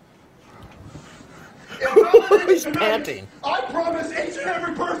 He's panting. I promise each and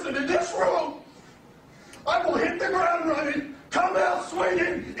every person in this room, I will hit the ground running, come out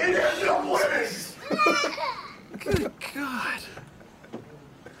swinging, and end up winning. Good God.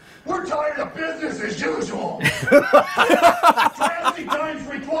 We're tired of business as usual. Drastic times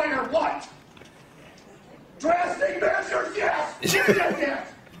require what? Drastic measures, yes! Yes.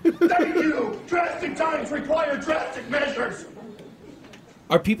 Thank you! Drastic times require drastic measures.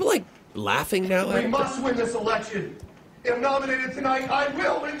 Are people, laughing now? We must win this election. If nominated tonight, I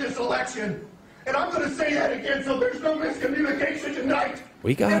will win this election. And I'm going to say that again so there's no miscommunication tonight.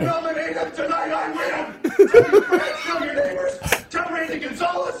 We got it. If nominated tonight, I win. Tell your friends, tell your neighbors, tell Randy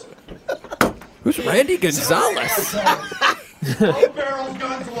Gonzalez. Who's Randy Gonzalez? All barrels,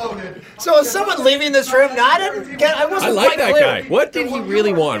 guns loaded. So is someone leaving this room? No, I wasn't I like quite that clear. guy. What did he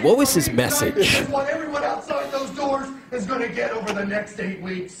really want? What was his message? This is what everyone outside those doors is going to get over the next 8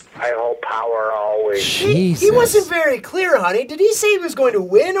 weeks. I hold power always. Jesus. He wasn't very clear, honey. Did he say he was going to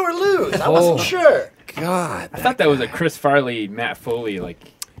win or lose? I wasn't sure. God. I thought that was a Chris Farley, Matt Foley,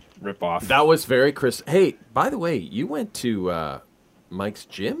 rip-off. That was very Chris. Hey, by the way, you went to Mike's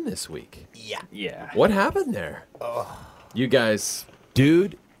gym this week. Yeah. What happened there? You guys,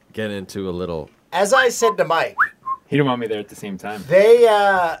 get into a little... As I said to Mike, He didn't want me there at the same time. they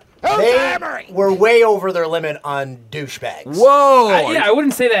were way over their limit on douchebags. Whoa! I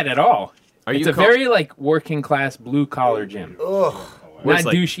wouldn't say that at all. Are It's you a very working class blue collar gym. Ugh. Not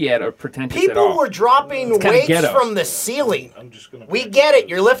douchey or pretentious at People all. were dropping It's kinda weights ghetto. from the ceiling. We get it.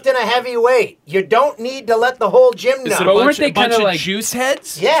 You're lifting a heavy weight. You don't need to let the whole gym know. Is it But a weren't bunch, they a bunch kinda of like- juice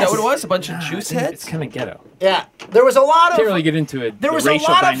heads? Yes. Is that what it was? A bunch of juice heads? It's kind of ghetto. Yeah. There was a lot of... Can't really get into the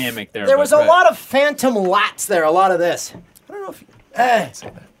racial dynamic there. There was a but- lot of phantom lats there, a lot of this. I don't know if you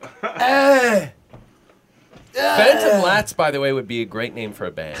Phantom Lats, by the way, would be a great name for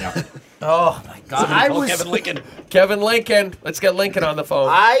a band. Oh, my God. Kevin Lincoln. Let's get Lincoln on the phone.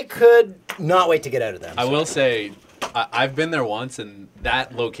 I could not wait to get out of them. I will say, I've been there once, and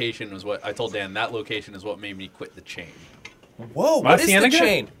that location was what I told Dan. That location is what made me quit the chain. Whoa, what is the Cienega?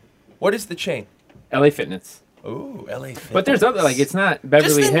 chain? What is the chain? LA Fitness. Ooh, LA Fitness. But there's other, it's not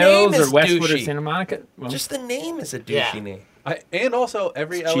Beverly Just the Hills name or is Westwood or douchey. Santa Monica. Well, Just the name is a douchey Yeah. name. And also,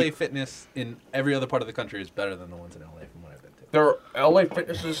 every It's LA cheap. Fitness in every other part of the country is better than the ones in LA from what I've been to. There are LA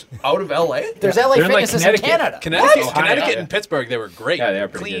Fitnesses out of LA? There's LA They're in, like, Fitnesses in Canada. Connecticut and Pittsburgh, they were great. Yeah, they are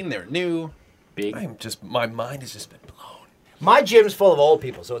pretty clean. good. They're new. Big. My mind has just been blown. My gym's full of old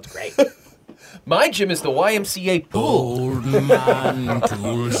people, so it's great. My gym is the YMCA pool.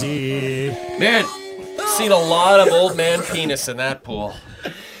 Man, seen a lot of old man penis in that pool.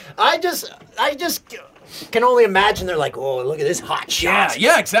 I just can only imagine they're like, oh, look at this hot shot.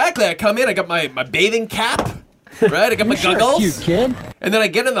 Yeah, exactly. I come in, I got my bathing cap, right? I got my goggles. Cute kid. And then I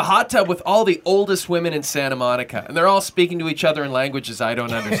get in the hot tub with all the oldest women in Santa Monica. And they're all speaking to each other in languages I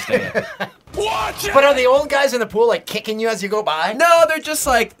don't understand. But are the old guys in the pool like kicking you as you go by? No, they're just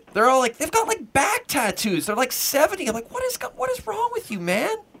like, they're all like, they've got like back tattoos. They're like 70. I'm like, what is wrong with you,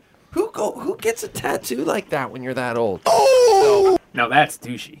 man? Who gets a tattoo like that when you're that old? Oh! No, that's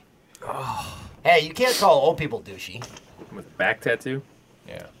douchey. Oh. Hey, you can't call old people douchey. With a back tattoo?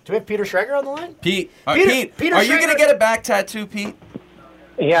 Yeah. Do we have Peter Schrager on the line? Pete, Peter are you going to get a back tattoo, Pete?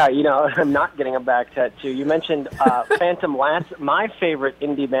 Yeah, I'm not getting a back tattoo. You mentioned Phantom Lance. My favorite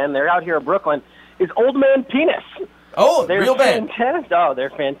indie band, they're out here in Brooklyn, is Old Man Penis. Oh, they're real band. Fantastic. Oh, they're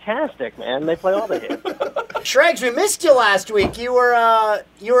fantastic, man. They play all the hits. Schrags, we missed you last week. You were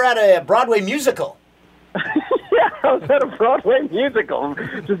at a Broadway musical. Yeah, I was at a Broadway musical,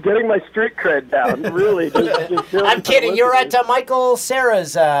 just getting my street cred down. Really, just I'm kidding. You were at Michael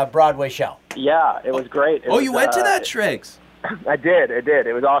Cera's Broadway show. Yeah, it was great. You went to that, Schrags? I did.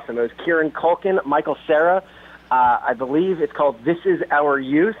 It was awesome. It was Kieran Culkin, Michael Cera. I believe it's called This Is Our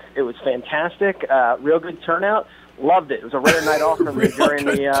Youth. It was fantastic. Real good turnout. Loved it. It was a rare night off for me during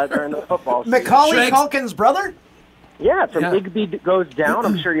the football season. Macaulay Culkin's brother? Yeah, from Igby Goes Down.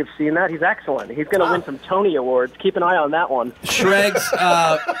 I'm sure you've seen that. He's excellent. He's going to win some Tony Awards. Keep an eye on that one. Schrags,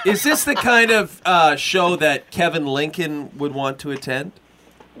 is this the kind of show that Kevin Lincoln would want to attend?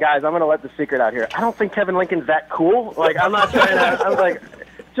 Guys, I'm going to let the secret out here. I don't think Kevin Lincoln's that cool. Like, I'm not trying to... I'm like...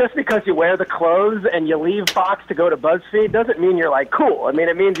 Just because you wear the clothes and you leave Fox to go to BuzzFeed doesn't mean you're, like, cool. I mean,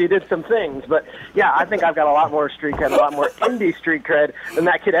 it means you did some things. But, yeah, I think I've got a lot more street cred, a lot more indie street cred than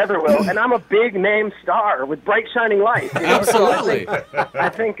that kid ever will. And I'm a big-name star with bright, shining lights. You know? Absolutely. So I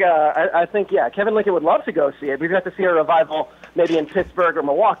think, yeah, Kevin Lincoln would love to go see it. We'd have to see a revival maybe in Pittsburgh or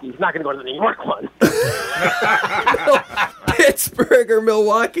Milwaukee. He's not going to go to the New York one. Pittsburgh or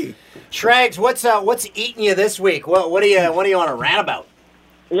Milwaukee. Schrags, what's eating you this week? What do you want to rant about?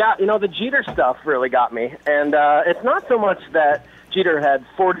 Yeah, the Jeter stuff really got me. And it's not so much that Jeter had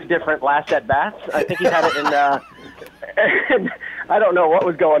 40 different last at-bats. I think he had it in and I don't know what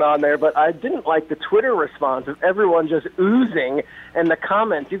was going on there, but I didn't like the Twitter response of everyone just oozing. And the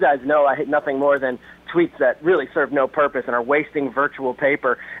comments, you guys know I hate nothing more than tweets that really serve no purpose and are wasting virtual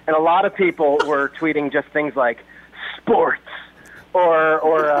paper. And a lot of people were tweeting just things like sports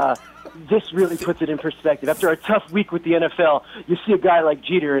or this really puts it in perspective. After a tough week with the NFL, you see a guy like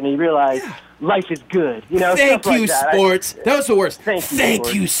Jeter and you realize life is good. Thank you, sports. That was the worst.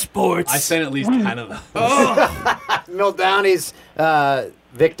 Thank you, sports. I sent at least 10 of them. Milt Downey's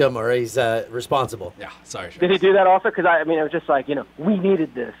victim, or he's responsible. Yeah, sorry. Did he do that also? Because it was just like, we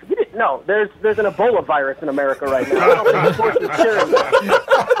needed this. No, there's an Ebola virus in America right now. I don't think sports is curing that.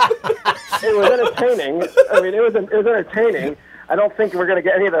 It was entertaining. It was entertaining. I don't think we're going to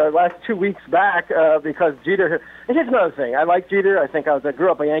get any of the last 2 weeks back because Jeter. And here's another thing. I like Jeter. I think I grew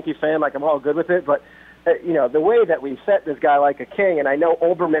up a Yankee fan. Like, I'm all good with it. But, the way that we set this guy like a king, and I know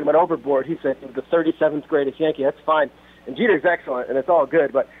Olbermann went overboard. He said he was the 37th greatest Yankee. That's fine. And Jeter's excellent, and it's all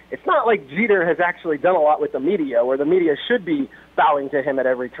good. But it's not like Jeter has actually done a lot with the media, where the media should be bowing to him at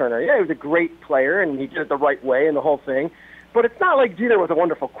every turn. Yeah, he was a great player, and he did it the right way and the whole thing. But it's not like Jeter was a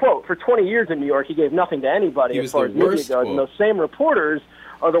wonderful quote. For 20 years in New York, he gave nothing to anybody as far as media goes. And those same reporters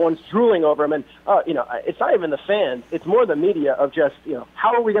are the ones drooling over him. And, it's not even the fans. It's more the media of just,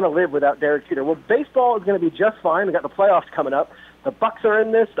 how are we going to live without Derek Jeter? Well, baseball is going to be just fine. We've got the playoffs coming up. The Bucks are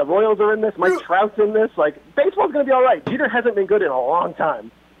in this. The Royals are in this. Mike Trout's in this. Like, baseball's going to be all right. Jeter hasn't been good in a long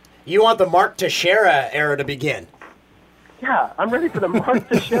time. You want the Mark Teixeira era to begin? Yeah, I'm ready for the Mark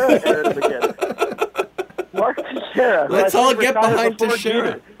Teixeira era to begin. Mark Teixeira. Let's all get behind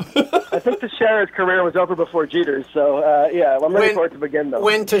Teixeira. I think Teixeira's career was over before Jeter's, so I'm ready for it to begin, though.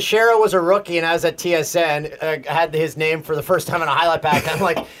 When Teixeira was a rookie and I was at TSN, had his name for the first time in a highlight pack, I'm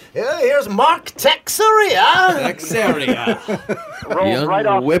like, here's Mark Teixeira. Young right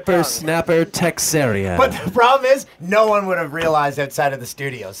whippersnapper Teixeira. But the problem is, no one would have realized outside of the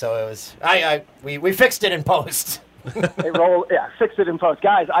studio, so it was, we fixed it in post. Fix it in post.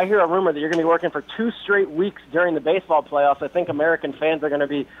 Guys, I hear a rumor that you're going to be working for 2 straight weeks during the baseball playoffs. I think American fans are going to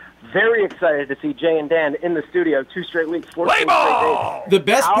be very excited to see Jay and Dan in the studio 2 straight weeks. 14 straight days. The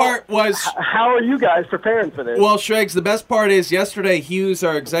best part was... How are you guys preparing for this? Well, Schrags, the best part is yesterday Hughes,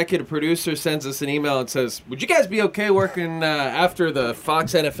 our executive producer, sends us an email and says, would you guys be okay working after the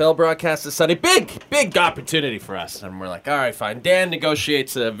Fox NFL broadcast this Sunday? Big opportunity for us. And we're like, all right, fine. Dan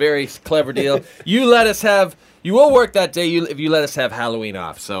negotiates a very clever deal. You will work that day if you let us have Halloween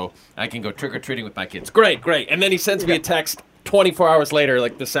off, so I can go trick-or-treating with my kids. Great. And then he sends me a text 24 hours later,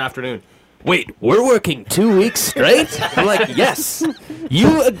 like this afternoon. Wait, we're working 2 weeks straight? I'm like, yes.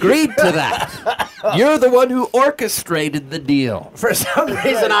 You agreed to that. You're the one who orchestrated the deal. For some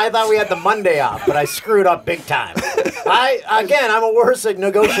reason, I thought we had the Monday off, but I screwed up big time. I'm a worse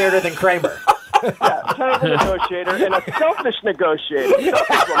negotiator than Kramer. Yeah, kind of a negotiator and a selfish negotiator.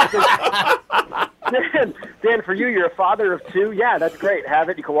 Dan, for you, you're a father of 2. Yeah, that's great. Have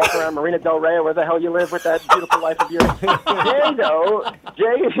it. You can walk around Marina Del Rey, where the hell you live, with that beautiful life of yours.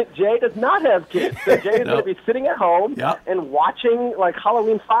 Jay does not have kids. So Jay is going to be sitting at home and watching like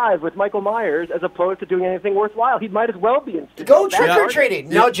Halloween 5 with Michael Myers, as opposed to doing anything worthwhile. He might as well be in studio. Go trick-or-treating.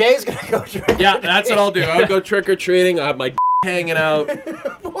 No, Jay's going to go trick-or-treating. Yeah, that's what I'll do. I'll go trick-or-treating. I'll have my hanging out.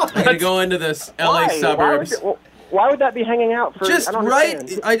 I'm going to go into this LA suburbs. Why would that be hanging out for? Just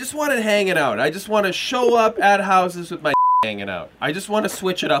right. I just want it hanging out. I just want to show up at houses with my hanging out. I just want to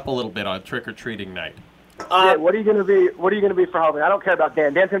switch it up a little bit on trick-or-treating night. What are you gonna be? What are you gonna be for Halloween? I don't care about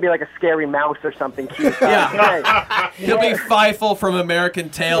Dan. Dan's gonna be like a scary mouse or something cute. He'll be Feifel from American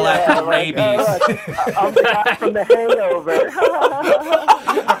Tail after rabies. I'm the guy from The Hangover.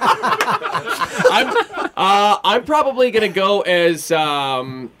 I'm probably gonna go as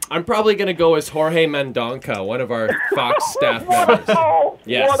Jorge Mendonca, one of our Fox staff members.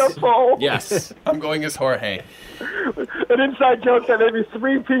 Yes. Wonderful. Yes, I'm going as Jorge. An inside joke that maybe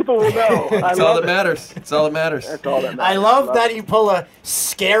 3 people will know. That's all that matters. That's all that matters. I love that you pull a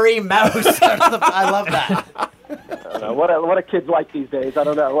scary mouse out of the... I love that. I don't know. What are kids like these days? I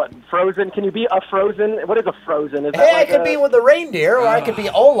don't know. What, Frozen? Can you be a Frozen? What is a Frozen? Is I could be with the reindeer, or I could be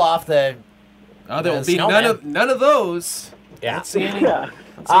Olaf, the... there will be none of those. Yeah. Let's see any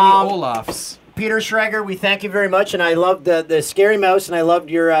Olafs. Peter Schrager, we thank you very much, and I loved the scary mouse, and I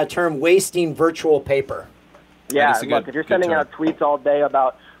loved your term, wasting virtual paper. Yeah, look, if you're sending out tweets all day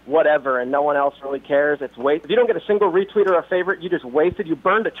about whatever and no one else really cares, it's waste. If you don't get a single retweet or a favorite, you just wasted. You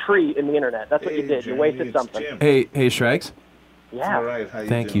burned a tree in the internet. That's what you did. You wasted something. Hey, Schrags. Yeah. All right, how you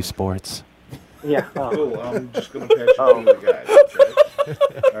Thank doing? you, sports. Yeah. Cool. I'm just going to patch you through the guys. Okay?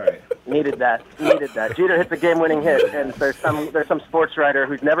 All right. Needed that. Jeter hits a game-winning hit, and there's some sports writer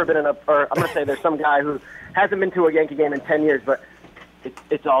who's never been in a. Or I'm going to say there's some guy who hasn't been to a Yankee game in 10 years, but.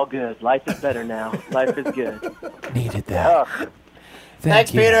 It's all good. Life is better now. Life is good. Needed that. Thanks,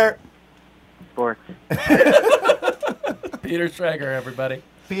 Peter. Sports. Peter Schrager, everybody.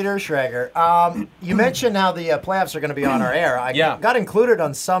 Peter Schrager. You mentioned how the playoffs are going to be on our air. I got included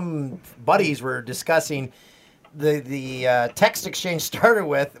on some buddies were discussing the text exchange started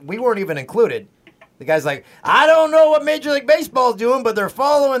with. We weren't even included. The guy's like, I don't know what Major League Baseball's doing, but they're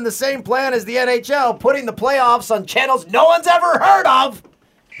following the same plan as the NHL, putting the playoffs on channels no one's ever heard of.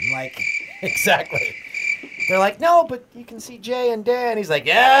 I'm like, exactly. They're like, no, but you can see Jay and Dan. He's like,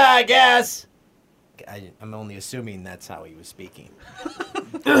 yeah, I guess. I'm only assuming that's how he was speaking.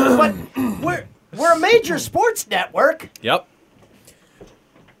 But we're a major sports network. Yep.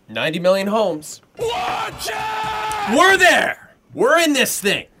 90 million homes. Watch out! We're there. We're in this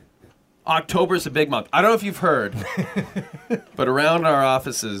thing. October's a big month. I don't know if you've heard, but around our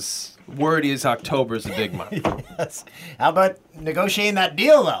offices, word is October's a big month. Yes. How about negotiating that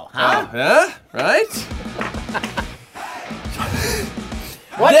deal, though? Huh? Right?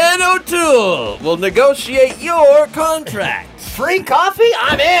 Dan O'Toole will negotiate your contract. Free coffee?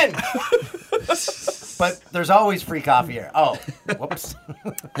 I'm in. But there's always free coffee here. Oh, whoops.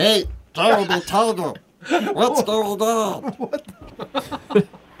 Hey, terrible Taggart. What's going on? What?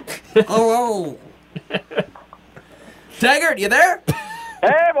 Hello. Taggart, you there?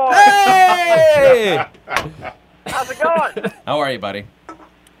 Hey, boy. Hey! How's it going? How are you, buddy?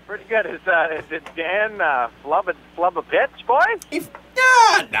 Pretty good. Is it Dan flub a pitch, boys?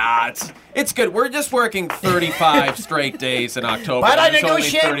 Nah, it's good. We're just working 35 straight days in October. But I It's only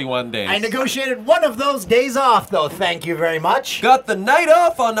negotiated 31 days. I negotiated one of those days off, though. Thank you very much. Got the night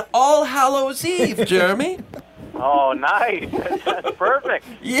off on All Hallows Eve, Jeremy. Oh, nice. That's perfect.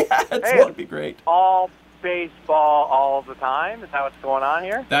 Yeah, it's going to be great. All baseball all the time? Is that what's going on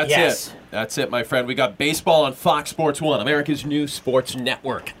here? That's it. That's it, my friend. We got baseball on Fox Sports 1, America's new sports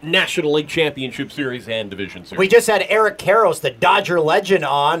network. National League Championship Series and Division Series. We just had Eric Karros, the Dodger legend,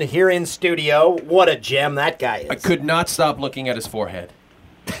 on here in studio. What a gem that guy is. I could not stop looking at his forehead.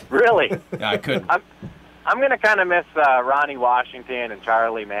 Really? Yeah, I couldn't. I'm going to kind of miss Ronnie Washington and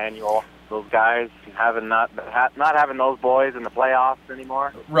Charlie Manuel. Those guys not having those boys in the playoffs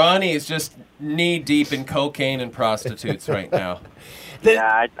anymore. Ronnie is just knee deep in cocaine and prostitutes right now.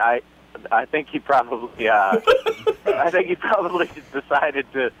 Yeah, I think he probably decided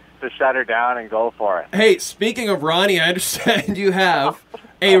to shut her down and go for it. Hey, speaking of Ronnie, I understand you have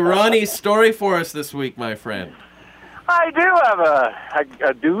a Ronnie story for us this week, my friend. I do have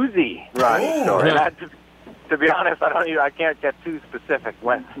a doozy Ronnie story. Yeah. To be honest, I can't get too specific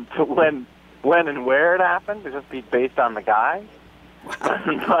when and where it happened. It'll just be based on the guy.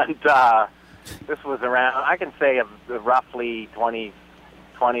 But this was around, I can say, roughly 20,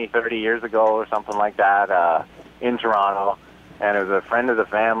 30 years ago or something like that, in Toronto. And it was a friend of the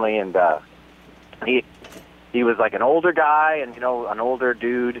family, and he was like an older guy, and an older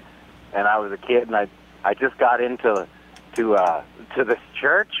dude. And I was a kid, and I just got into this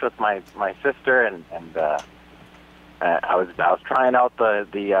church with my sister, and I was trying out the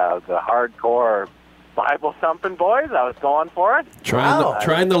hardcore Bible thumping boys. I was going for it.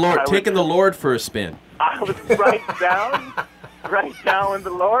 Trying the Lord, taking the Lord for a spin. I was right down with the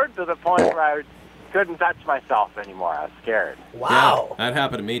Lord to the point where I couldn't touch myself anymore. I was scared. Wow. Yeah, that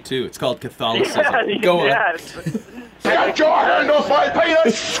happened to me too. It's called Catholicism. Go on. Get your hand off my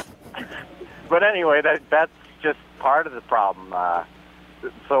penis! But anyway, that's just part of the problem.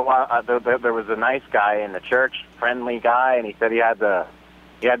 There was a nice guy in the church, friendly guy, and he said he had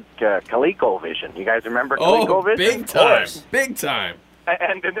ColecoVision. You guys remember ColecoVision? Big time.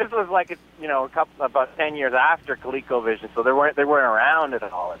 And this was like about 10 years after ColecoVision, so they weren't around at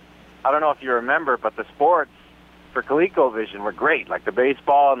all. And I don't know if you remember, but the sports for ColecoVision were great. Like the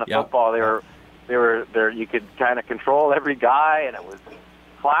baseball and the football, they were you could kind of control every guy, and it was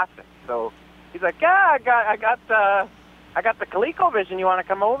classic. So he's like, yeah, I got the ColecoVision. You want to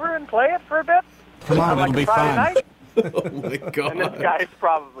come over and play it for a bit? Come on, it'll be fun. Night? Oh my God. And this guy's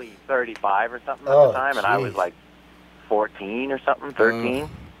probably 35 or something at the time, and I was like 14 or something, 13.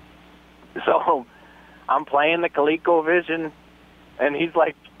 So I'm playing the ColecoVision, and he's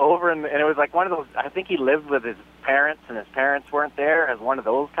like over, and it was like one of those, I think he lived with his parents, and his parents weren't there, as one of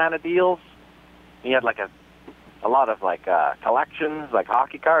those kind of deals. He had like a lot of like collections, like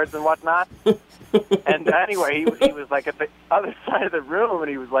hockey cards and whatnot. And anyway, he was like at the other side of the room,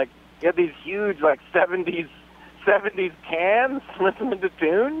 and he was like, he had these huge like 70s cans listening to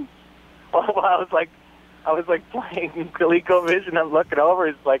tunes. Well, I was like playing ColecoVision. I'm looking over.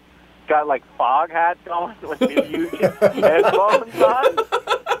 He's like got like fog hat going with these huge headphones on.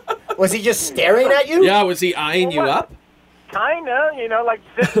 Was he just staring at you? Yeah, was he eyeing you up? Kinda, like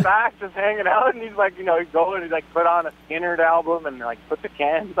sits back, just hanging out, and he's like, he'd go and he'd like put on a Skinner album and like put the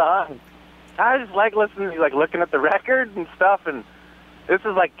cans on. I just like listening. He's like looking at the records and stuff, and this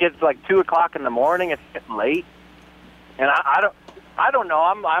is like it's like 2:00 in the morning. It's getting late, and I don't know.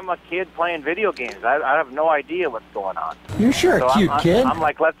 I'm a kid playing video games. I have no idea what's going on. You're sure a cute kid. I'm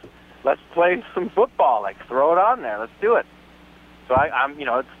like, let's play some football. Like throw it on there. Let's do it. So I'm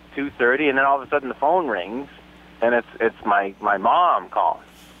it's 2:30, and then all of a sudden the phone rings. And it's my mom calling,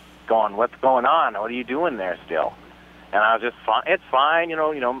 going, what's going on? What are you doing there still? And I was just, it's fine,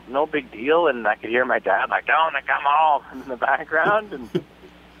 no big deal. And I could hear my dad like, don't come home in the background.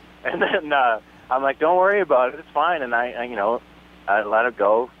 And then I'm like, don't worry about it, it's fine. And I let it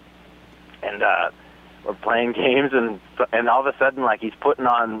go. And we're playing games, and all of a sudden, like, he's putting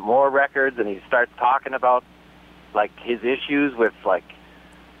on more records, and he starts talking about like his issues with like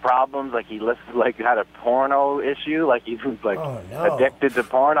problems, like he had a porno issue, like he was like addicted to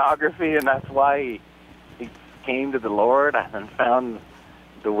pornography, and that's why he came to the Lord and found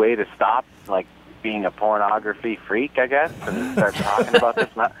the way to stop like being a pornography freak, I guess, and start talking about this.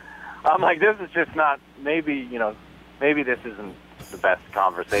 I'm like, this is just not, maybe this isn't the best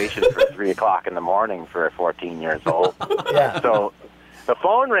conversation for 3:00 in the morning for a 14 years old. Yeah. So the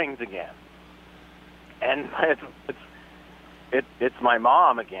phone rings again, and it's my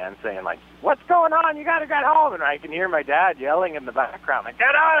mom again saying, like, what's going on? You got to get home. And I can hear my dad yelling in the background, like,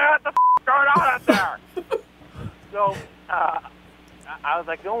 get out of there. What the going on out there? So I was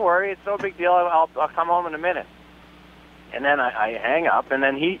like, don't worry. It's no big deal. I'll come home in a minute. And then I hang up, and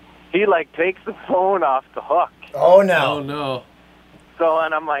then he like, takes the phone off the hook. Oh, no. Oh, no. So,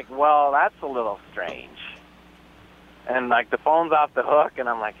 and I'm like, well, that's a little strange. and like the phone's off the hook, and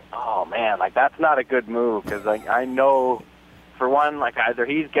I'm like, oh man, like that's not a good move, because like I know, for one, like either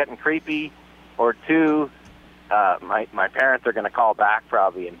he's getting creepy, or two, my parents are going to call back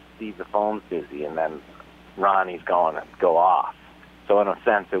probably and see the phone's busy, and then Ronnie's going to go off. So in a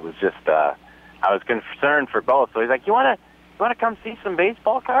sense, it was just I was concerned for both. So he's like, you want to come see some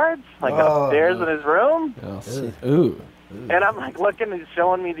baseball cards, like upstairs in his room? Ooh. And I'm like looking, and he's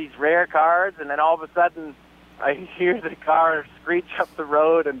showing me these rare cards, and then all of a sudden I hear the car screech up the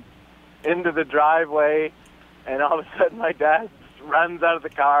road and into the driveway, and all of a sudden my dad runs out of the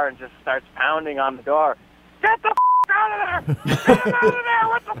car and just starts pounding on the door. Get the out of there! Get him out of there!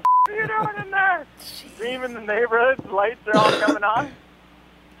 What the are you doing in there? Screaming the neighborhood, the lights are all coming on.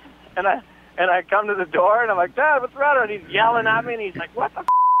 And I come to the door, and I'm like, Dad, what's the matter? And he's yelling at me, and he's like, what the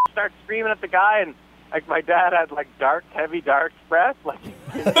starts screaming at the guy, and like my dad had like heavy dark breath, like he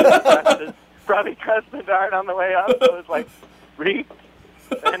probably cussed the dart on the way up, so it was like, reek.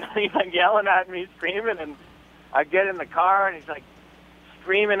 And he's like yelling at me, screaming, and I get in the car, and he's like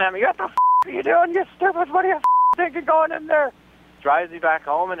screaming at me, what the are you doing, you stupid, what are you thinking going in there? Drives me back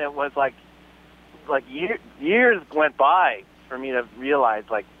home, and it was like years went by for me to realize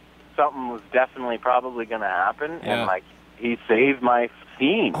like something was definitely probably going to happen, and like he saved my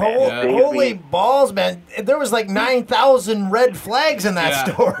scene. Holy balls, man! There was like 9,000 red flags in that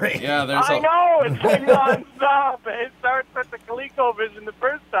story. Yeah, I know, it's like nonstop. It starts with the ColecoVision the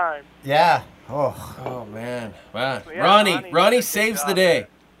first time. Yeah. Oh man. Wow. So, yeah, Ronnie saves the day.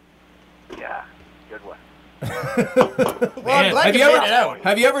 Yeah, good one. Man,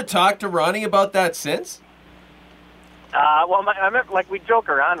 have you ever talked to Ronnie about that since? Well, I remember, like, we joke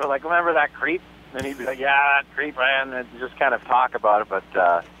around, but like, remember that creep? And he'd be like, yeah, that creep, man, and just kind of talk about it, but,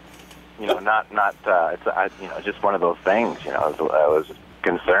 you know, it's just one of those things, you know, it was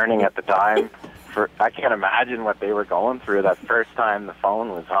concerning at the time. I can't imagine what they were going through that first time the phone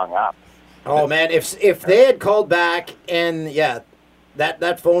was hung up. Oh, man, if they had called back and,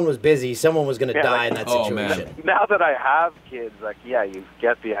 that phone was busy, someone was going to die in that situation. Now that I have kids, like, you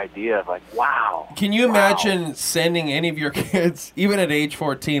get the idea of, like, wow. Can you imagine sending any of your kids, even at age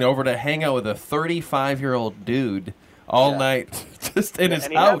 14, over to hang out with a 35-year-old dude all night, just in his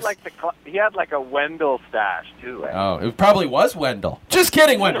house? He had like a Wendell stash, too. Eh? Oh, it probably was Wendell. Just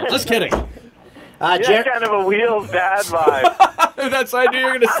kidding, Wendell, just kidding. Kind of a Wheels dad vibe. I knew you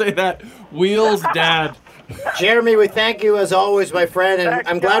were going to say that. Wheels dad. Jeremy, we thank you as always, my friend, and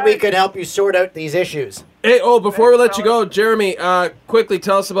I'm glad we could help you sort out these issues. Hey, before we let you go, Jeremy, quickly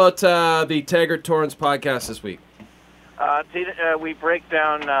tell us about the Taggart Torrance podcast this week. We break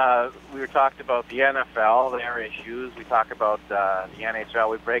down, we were talking about the NFL, their issues. We talk about the NHL.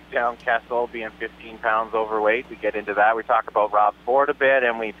 We break down Kessel being 15 pounds overweight. We get into that. We talk about Rob Ford a bit,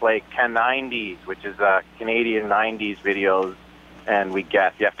 and we play Ken 90s, which is Canadian 90s videos, and you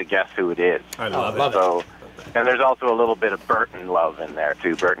have to guess who it is. I love it. And there's also a little bit of Burton love in there,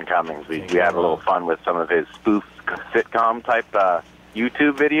 too, Burton Cummings. We have a little fun with some of his spoof sitcom-type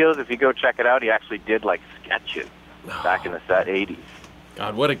YouTube videos. If you go check it out, he actually did, like, sketches back in the 80s.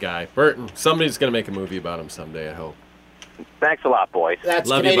 God, what a guy. Burton. Somebody's going to make a movie about him someday, I hope. Thanks a lot, boys. That's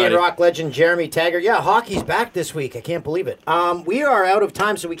Canadian rock legend Jeremy Taggart. Yeah, hockey's back this week. I can't believe it. We are out of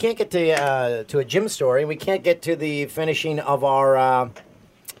time, so we can't get to a gym story. We can't get to the finishing of our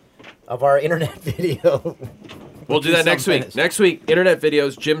internet video. We'll do that next week. Next week, internet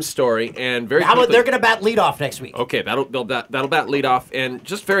videos, gym story, and very quickly, they're going to bat leadoff next week. Okay, that'll bat leadoff, and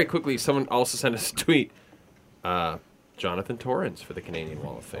just very quickly, someone also sent us a tweet. Jonathan Torrance for the Canadian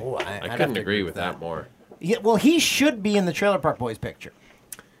Wall of Fame. Oh, I couldn't agree with that more. Yeah, well, he should be in the Trailer Park Boys picture.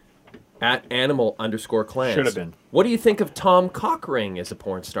 At @animal_clans. Should have been. What do you think of Tom Cockring as a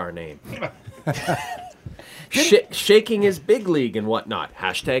porn star name? Shaking his big league and whatnot.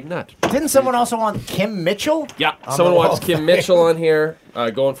 #nut. Didn't someone also want Kim Mitchell? Yeah, someone wants Kim Mitchell on here,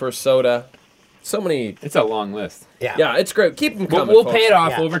 going for a soda. So many. It's a long list. Yeah, it's great. Keep them coming. We'll pay it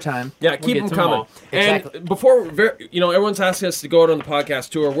off over time. Yeah, keep them coming. And before, everyone's asking us to go out on the podcast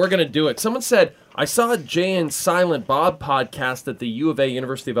tour. We're going to do it. Someone said, I saw a Jay and Silent Bob podcast at the U of A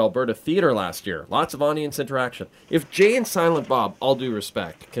University of Alberta Theatre last year. Lots of audience interaction. If Jay and Silent Bob, all due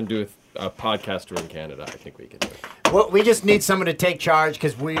respect, can do a podcast tour in Canada, I think we can do it. Well, we just need someone to take charge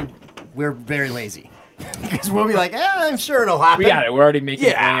because we're very lazy. Because we'll be like, I'm sure it'll happen. We got it. We're already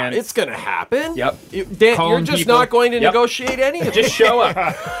making plans. It's going to happen. Yep. Dan, you're just not going to negotiate any of it. Just show up.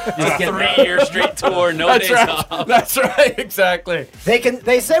 Just get 3-year straight tour, no days off. That's right, exactly.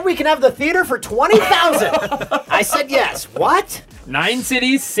 They said we can have the theater for 20,000. I said yes. What? 9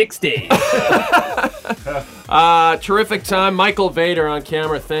 cities, 6 days. Terrific time. Michael Vader on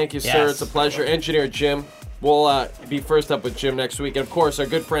camera. Thank you, sir. Yes. It's a pleasure. Engineer Jim. We'll be first up with Jim next week. And, of course, our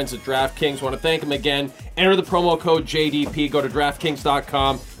good friends at DraftKings. Want to thank them again. Enter the promo code JDP. Go to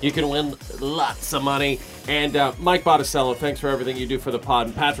DraftKings.com. You can win lots of money. And Mike Botticello, thanks for everything you do for the pod.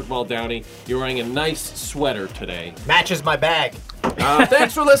 And Patrick Muldowney, you're wearing a nice sweater today. Matches my bag.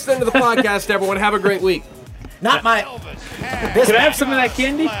 Thanks for listening to the podcast, everyone. Have a great week. Not my... Can I have some of that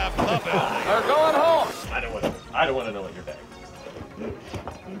candy? We're going home. I don't want to know what your bag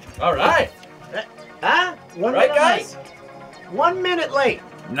is. All right. Huh? Right, guys? 1 minute late.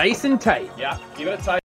 Nice and tight. Yeah, keep it tight.